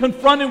he was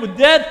confronted with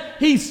death,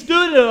 he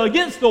stood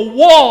against the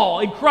wall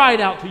and cried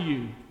out to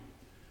you.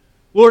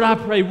 Lord, I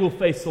pray we'll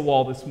face the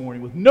wall this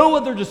morning with no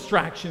other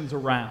distractions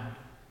around.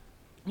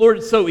 Lord,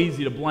 it's so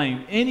easy to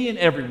blame any and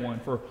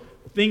everyone for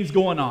things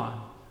going on.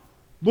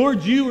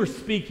 Lord, you are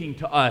speaking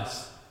to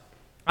us.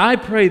 I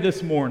pray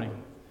this morning,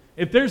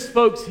 if there's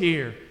folks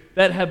here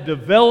that have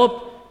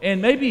developed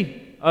and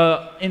maybe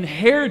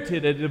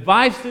inherited a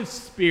divisive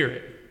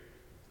spirit,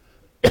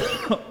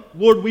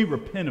 Lord, we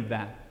repent of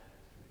that.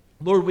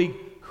 Lord, we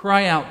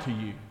cry out to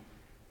you.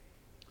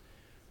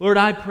 Lord,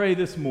 I pray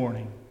this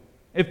morning,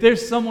 if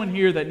there's someone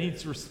here that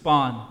needs to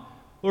respond,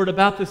 Lord,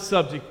 about this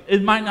subject,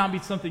 it might not be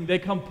something they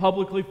come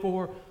publicly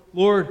for.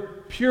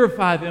 Lord,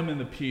 purify them in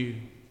the pew.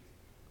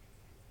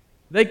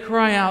 They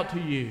cry out to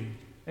you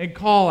and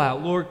call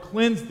out. Lord,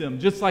 cleanse them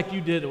just like you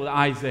did with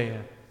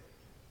Isaiah.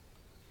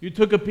 You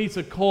took a piece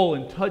of coal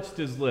and touched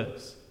his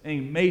lips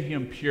and made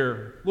him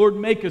pure. Lord,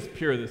 make us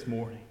pure this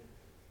morning.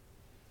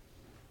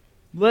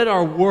 Let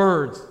our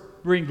words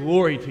bring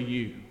glory to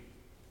you.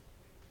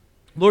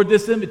 Lord,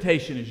 this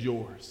invitation is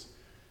yours.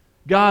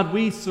 God,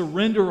 we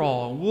surrender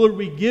all. Lord,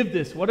 we give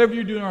this, whatever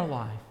you do in our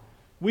life.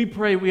 We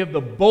pray we have the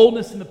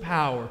boldness and the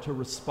power to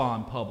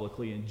respond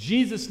publicly. In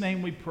Jesus'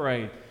 name we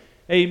pray.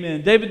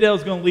 Amen. David Dale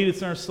is going to lead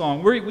us in our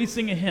song. We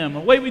sing a hymn. The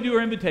way we do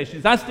our invitation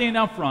is I stand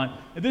out front,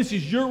 and this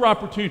is your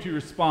opportunity to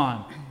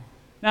respond.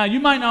 Now,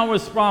 you might not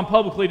respond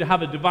publicly to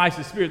have a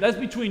divisive spirit. That's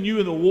between you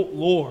and the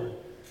Lord.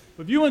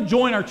 But if you want to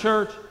join our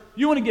church,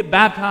 you want to get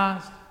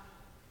baptized,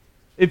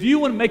 if you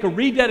want to make a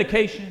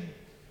rededication,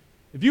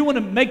 if you want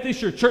to make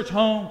this your church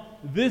home,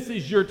 this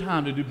is your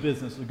time to do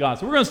business with God.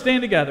 So we're going to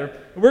stand together,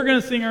 and we're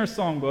going to sing our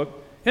songbook.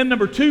 Hymn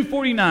number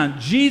 249,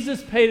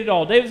 Jesus Paid It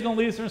All. David's going to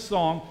lead us in a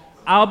song.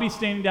 I'll be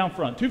standing down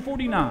front.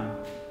 249.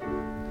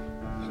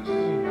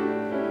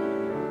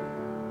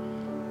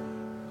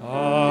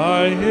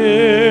 I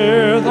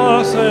hear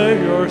the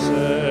Savior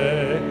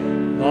say,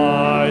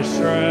 thy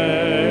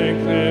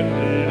strength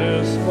indeed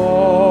is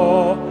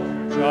small.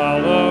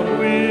 Child of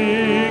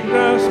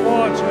weakness,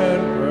 watch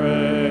and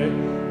pray.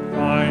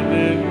 Find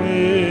in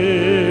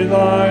me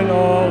thine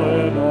all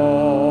in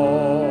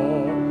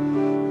all.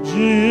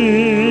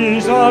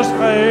 Jesus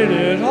paid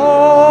it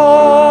all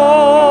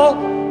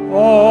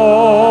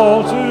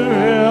to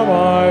him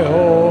I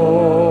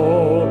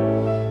owe.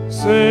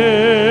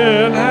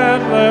 Sin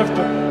had left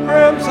a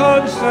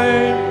crimson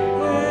stain,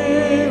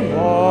 he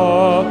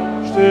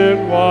washed it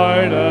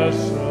white as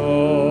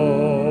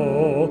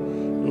snow.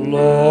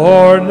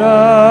 Lord,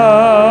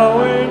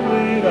 now in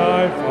need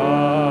I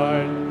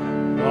find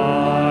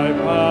thy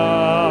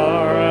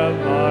power and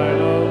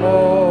thine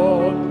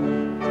alone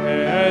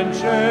can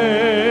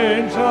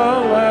change a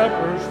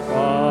leper's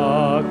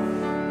spot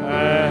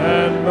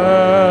and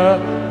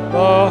melt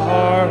the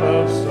heart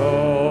of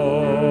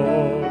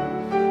stone.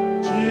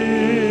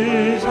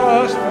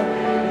 Jesus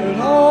paid it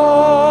all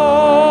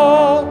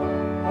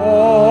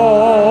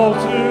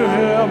to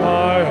him I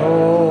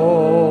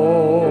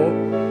owe.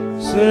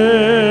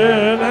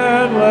 Sin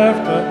had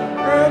left a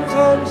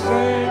crimson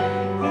stain,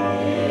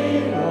 he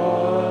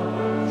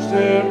washed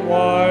it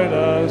white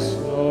as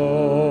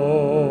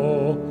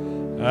snow.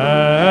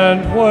 And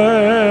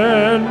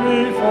when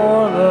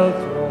before the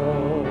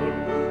throne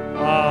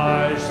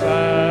I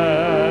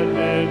stand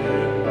in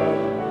him,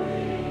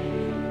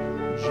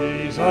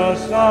 Jesus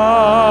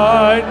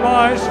died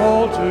my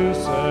soul to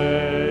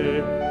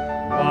save.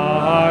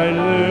 My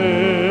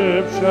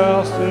lips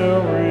shall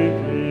still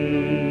repeat,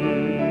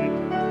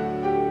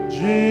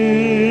 Jesus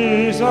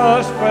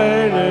Jesus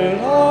paid it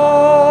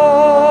all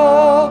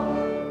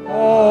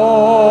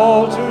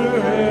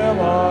to him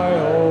I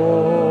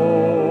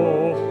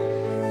owe.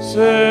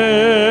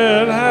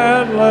 Sin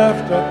had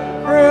left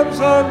a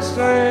crimson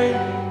stain,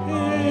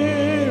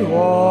 he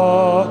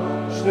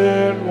washed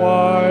it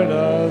white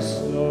as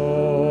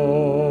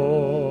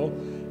snow.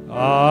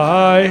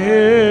 I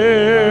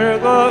hear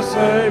the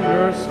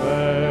Savior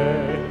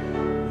say,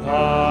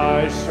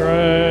 thy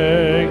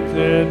strength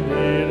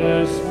indeed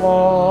is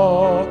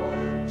small.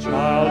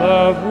 Child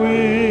of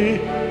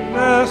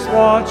weakness,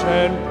 watch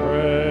and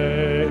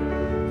pray.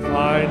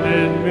 Find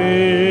in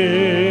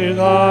me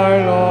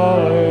thine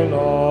all in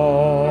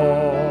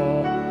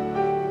all.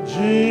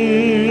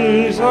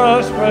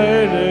 Jesus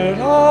paid it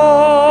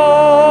all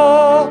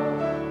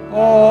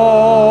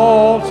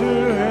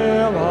to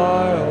him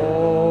I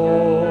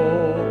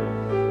owe.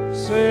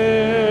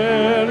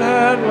 Sin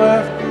had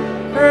left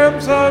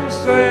crimson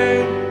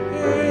stain,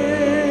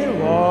 he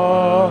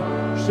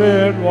washed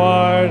it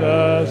white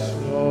as snow.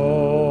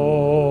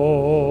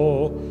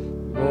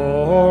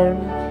 Lord,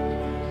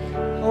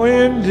 oh,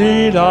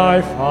 indeed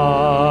I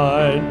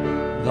find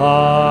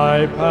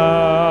thy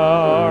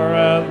power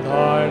and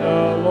thine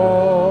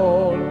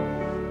alone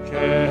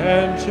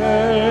can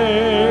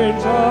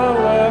change a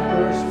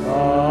leper's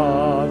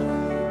spot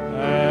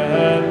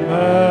and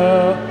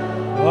melt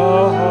the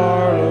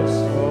heart of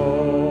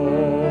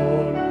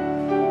stone.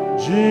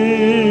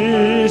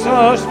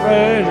 Jesus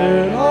paid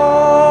it all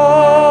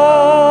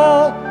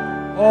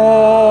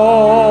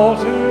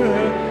to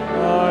him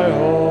I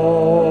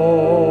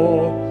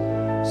owe.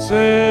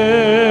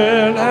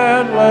 Sin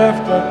had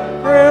left a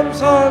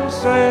crimson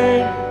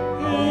stain,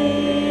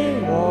 he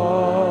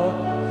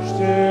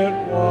washed it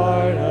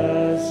white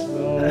as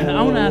snow.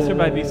 I want to ask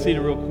everybody to be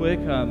seated real quick.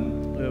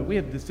 We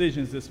have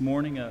decisions this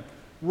morning.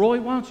 Roy,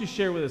 why don't you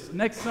share with us?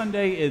 Next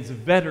Sunday is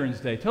Veterans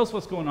Day. Tell us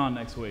what's going on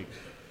next week.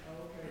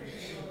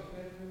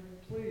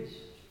 Please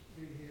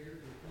be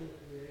here. Please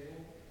be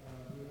able.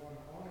 We want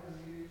to honor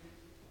you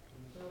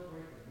and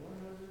celebrate the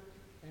 100th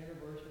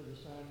anniversary of the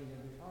signing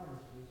of the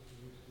armistice,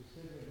 which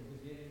considered the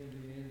beginning and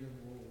the end of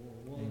World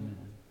War I.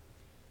 Amen.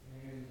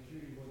 And the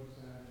treaty wasn't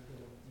signed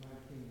until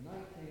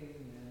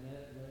 1919, and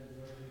that led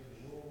directly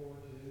to World War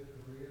II,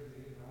 Korea,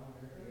 Vietnam,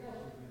 everything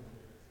else we've been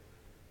through.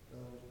 So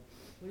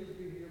please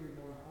be here. We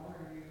want to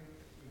honor you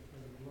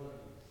because we love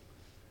you.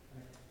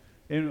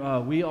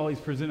 And we always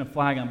present a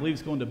flag. I believe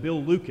it's going to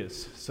Bill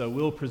Lucas, so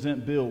we'll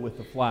present Bill with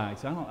the flag.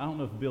 So I don't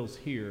know if Bill's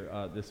here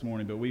this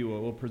morning, but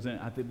we'll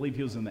present. I believe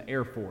he was in the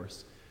Air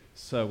Force.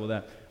 So with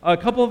that, a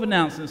couple of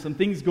announcements, some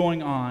things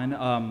going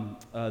on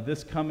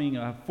this coming.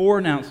 4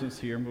 announcements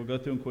here, and we'll go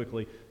through them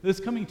quickly. This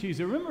coming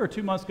Tuesday. Remember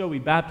 2 months ago we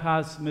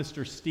baptized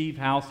Mr. Steve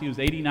House. He was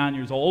 89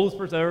 years old, oldest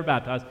person ever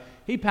baptized.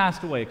 He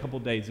passed away a couple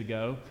of days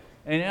ago,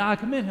 and I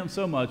commend him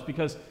so much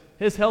because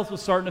his health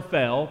was starting to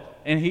fail,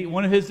 and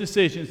one of his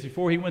decisions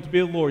before he went to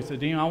be with the Lord, he said,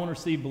 Dean, I want to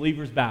receive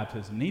believer's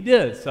baptism. And he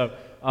did. So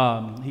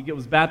he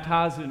was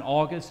baptized in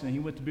August, and he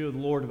went to be with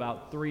the Lord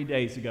about 3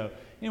 days ago.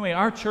 Anyway,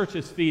 our church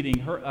is feeding.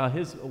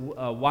 His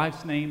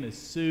wife's name is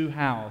Sue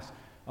House.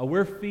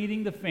 We're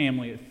feeding the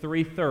family at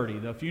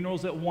 3:30. The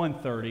funeral's at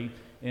 1:30,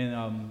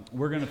 and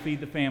we're going to feed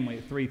the family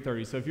at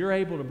 3:30. So if you're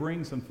able to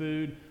bring some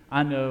food,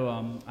 I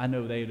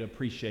know they'd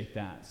appreciate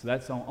that. So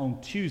that's on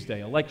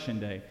Tuesday, Election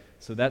Day.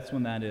 So that's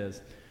when that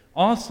is.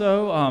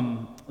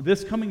 Also,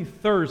 this coming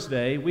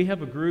Thursday, we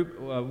have a group,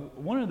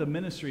 one of the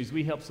ministries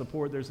we help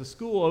support, there's a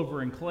school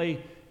over in Clay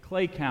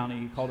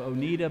County called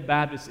Oneida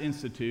Baptist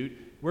Institute.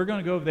 We're going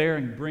to go over there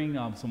and bring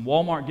some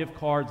Walmart gift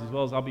cards, as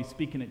well as I'll be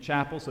speaking at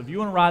chapel. So if you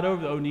want to ride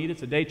over to Oneida,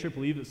 it's a day trip.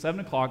 We'll leave at 7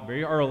 o'clock,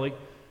 very early.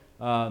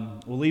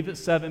 We'll leave at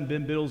 7.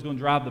 Ben Biddle's going to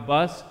drive the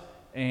bus,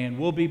 and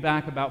we'll be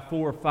back about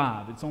 4 or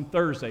 5. It's on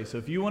Thursday. So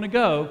if you want to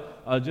go,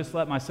 just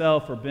let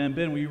myself or Ben.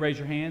 Ben, will you raise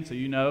your hand so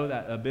you know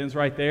that Ben's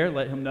right there?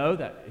 Let him know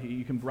that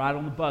you can ride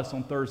on the bus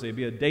on Thursday. It'll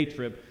be a day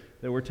trip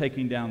that we're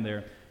taking down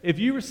there. If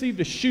you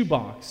received a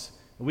shoebox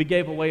that we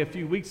gave away a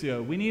few weeks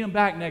ago, we need them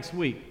back next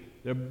week.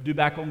 They're due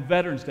back on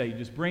Veterans Day. You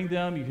just bring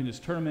them. You can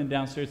just turn them in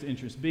downstairs at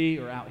Entrance B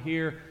or out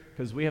here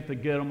because we have to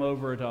get them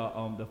over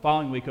to, the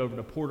following week over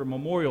to Porter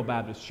Memorial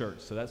Baptist Church.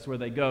 So that's where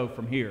they go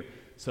from here.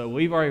 So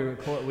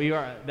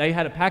they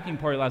had a packing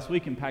party last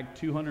week and packed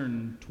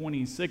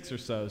 226 or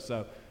so.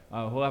 So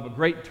we'll have a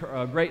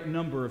great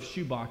number of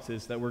shoe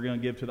boxes that we're going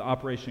to give to the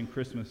Operation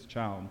Christmas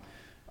Child.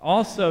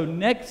 Also,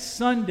 next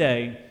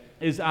Sunday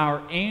is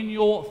our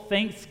annual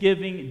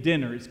Thanksgiving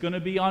dinner. It's going to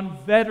be on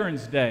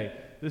Veterans Day.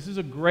 This is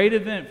a great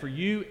event for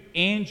you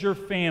and your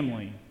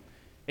family.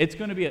 It's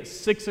going to be at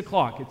 6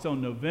 o'clock. It's on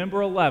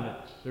November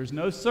 11th. There's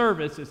no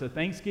service. It's a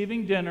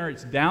Thanksgiving dinner.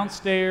 It's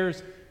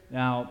downstairs.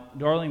 Now,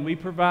 darling, we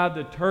provide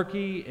the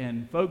turkey,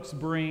 and folks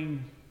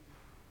bring,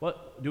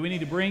 what? Do we need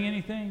to bring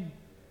anything?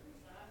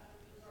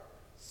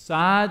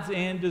 Sides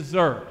and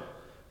dessert.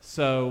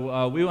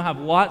 So we will have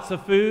lots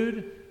of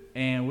food,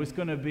 and it's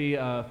going to be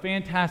a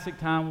fantastic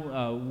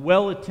time,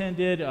 well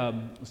attended.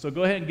 So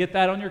go ahead and get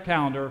that on your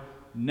calendar.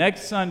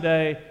 Next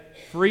Sunday,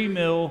 free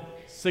meal,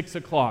 6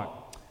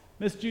 o'clock.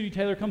 Miss Judy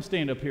Taylor, come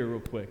stand up here real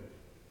quick.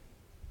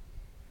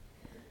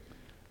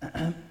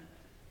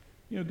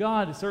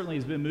 God certainly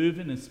has been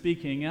moving and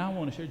speaking, and I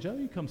want to share. Joe,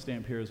 you come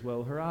stand up here as well.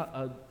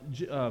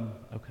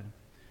 Okay.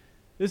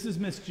 This is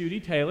Miss Judy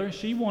Taylor.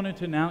 She wanted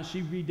to announce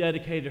she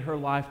rededicated her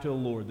life to the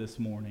Lord this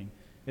morning.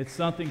 It's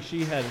something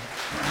she had.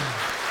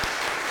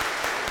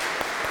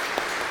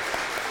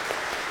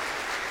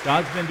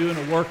 God's been doing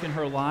a work in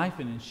her life,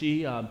 and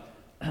she,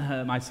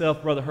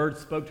 myself, Brother Hurd,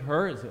 spoke to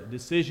her as a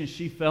decision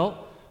she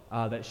felt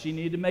that she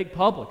needed to make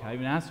public. I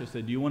even asked her,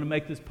 said, do you want to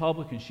make this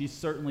public? And she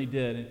certainly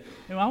did.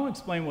 And I want to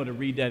explain what a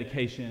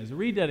rededication is. A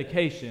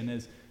rededication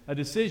is a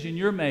decision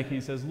you're making.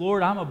 It says,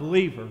 Lord, I'm a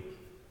believer,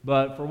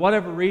 but for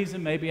whatever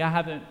reason, maybe I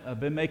haven't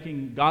been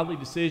making godly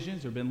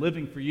decisions or been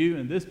living for you,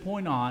 and this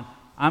point on,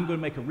 I'm going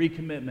to make a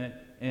recommitment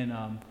and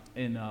I'm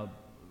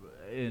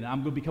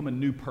going to become a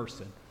new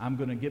person. I'm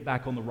going to get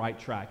back on the right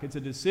track. It's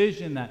a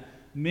decision that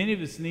many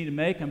of us need to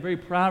make. I'm very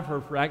proud of her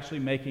for actually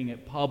making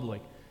it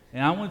public.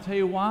 And I want to tell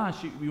you why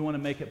we want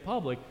to make it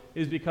public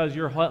is because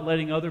you're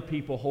letting other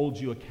people hold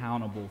you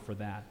accountable for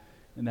that.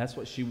 And that's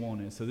what she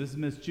wanted. So this is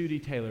Miss Judy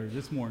Taylor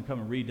this morning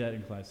coming to read that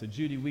in class. So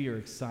Judy, we are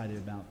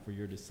excited for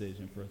your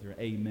decision further.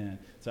 Amen.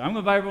 So I'm going to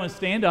invite everyone to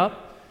stand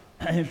up.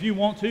 If you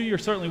want to, you're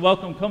certainly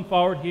welcome to come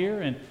forward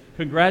here and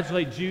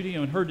congratulate Judy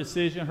on her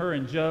decision, her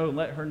and Joe, and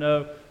let her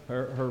know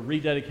her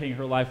rededicating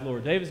her life,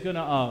 Lord. David's going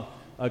to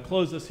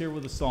close us here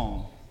with a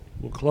song.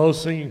 We'll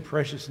close singing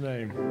Precious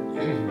Name.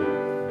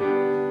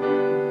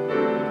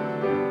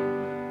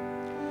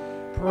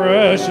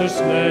 Precious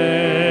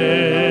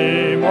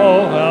name,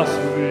 oh how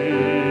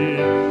sweet,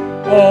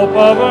 hope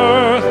of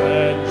earth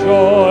and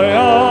joy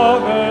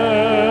of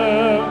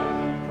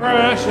earth.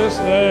 Precious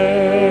name.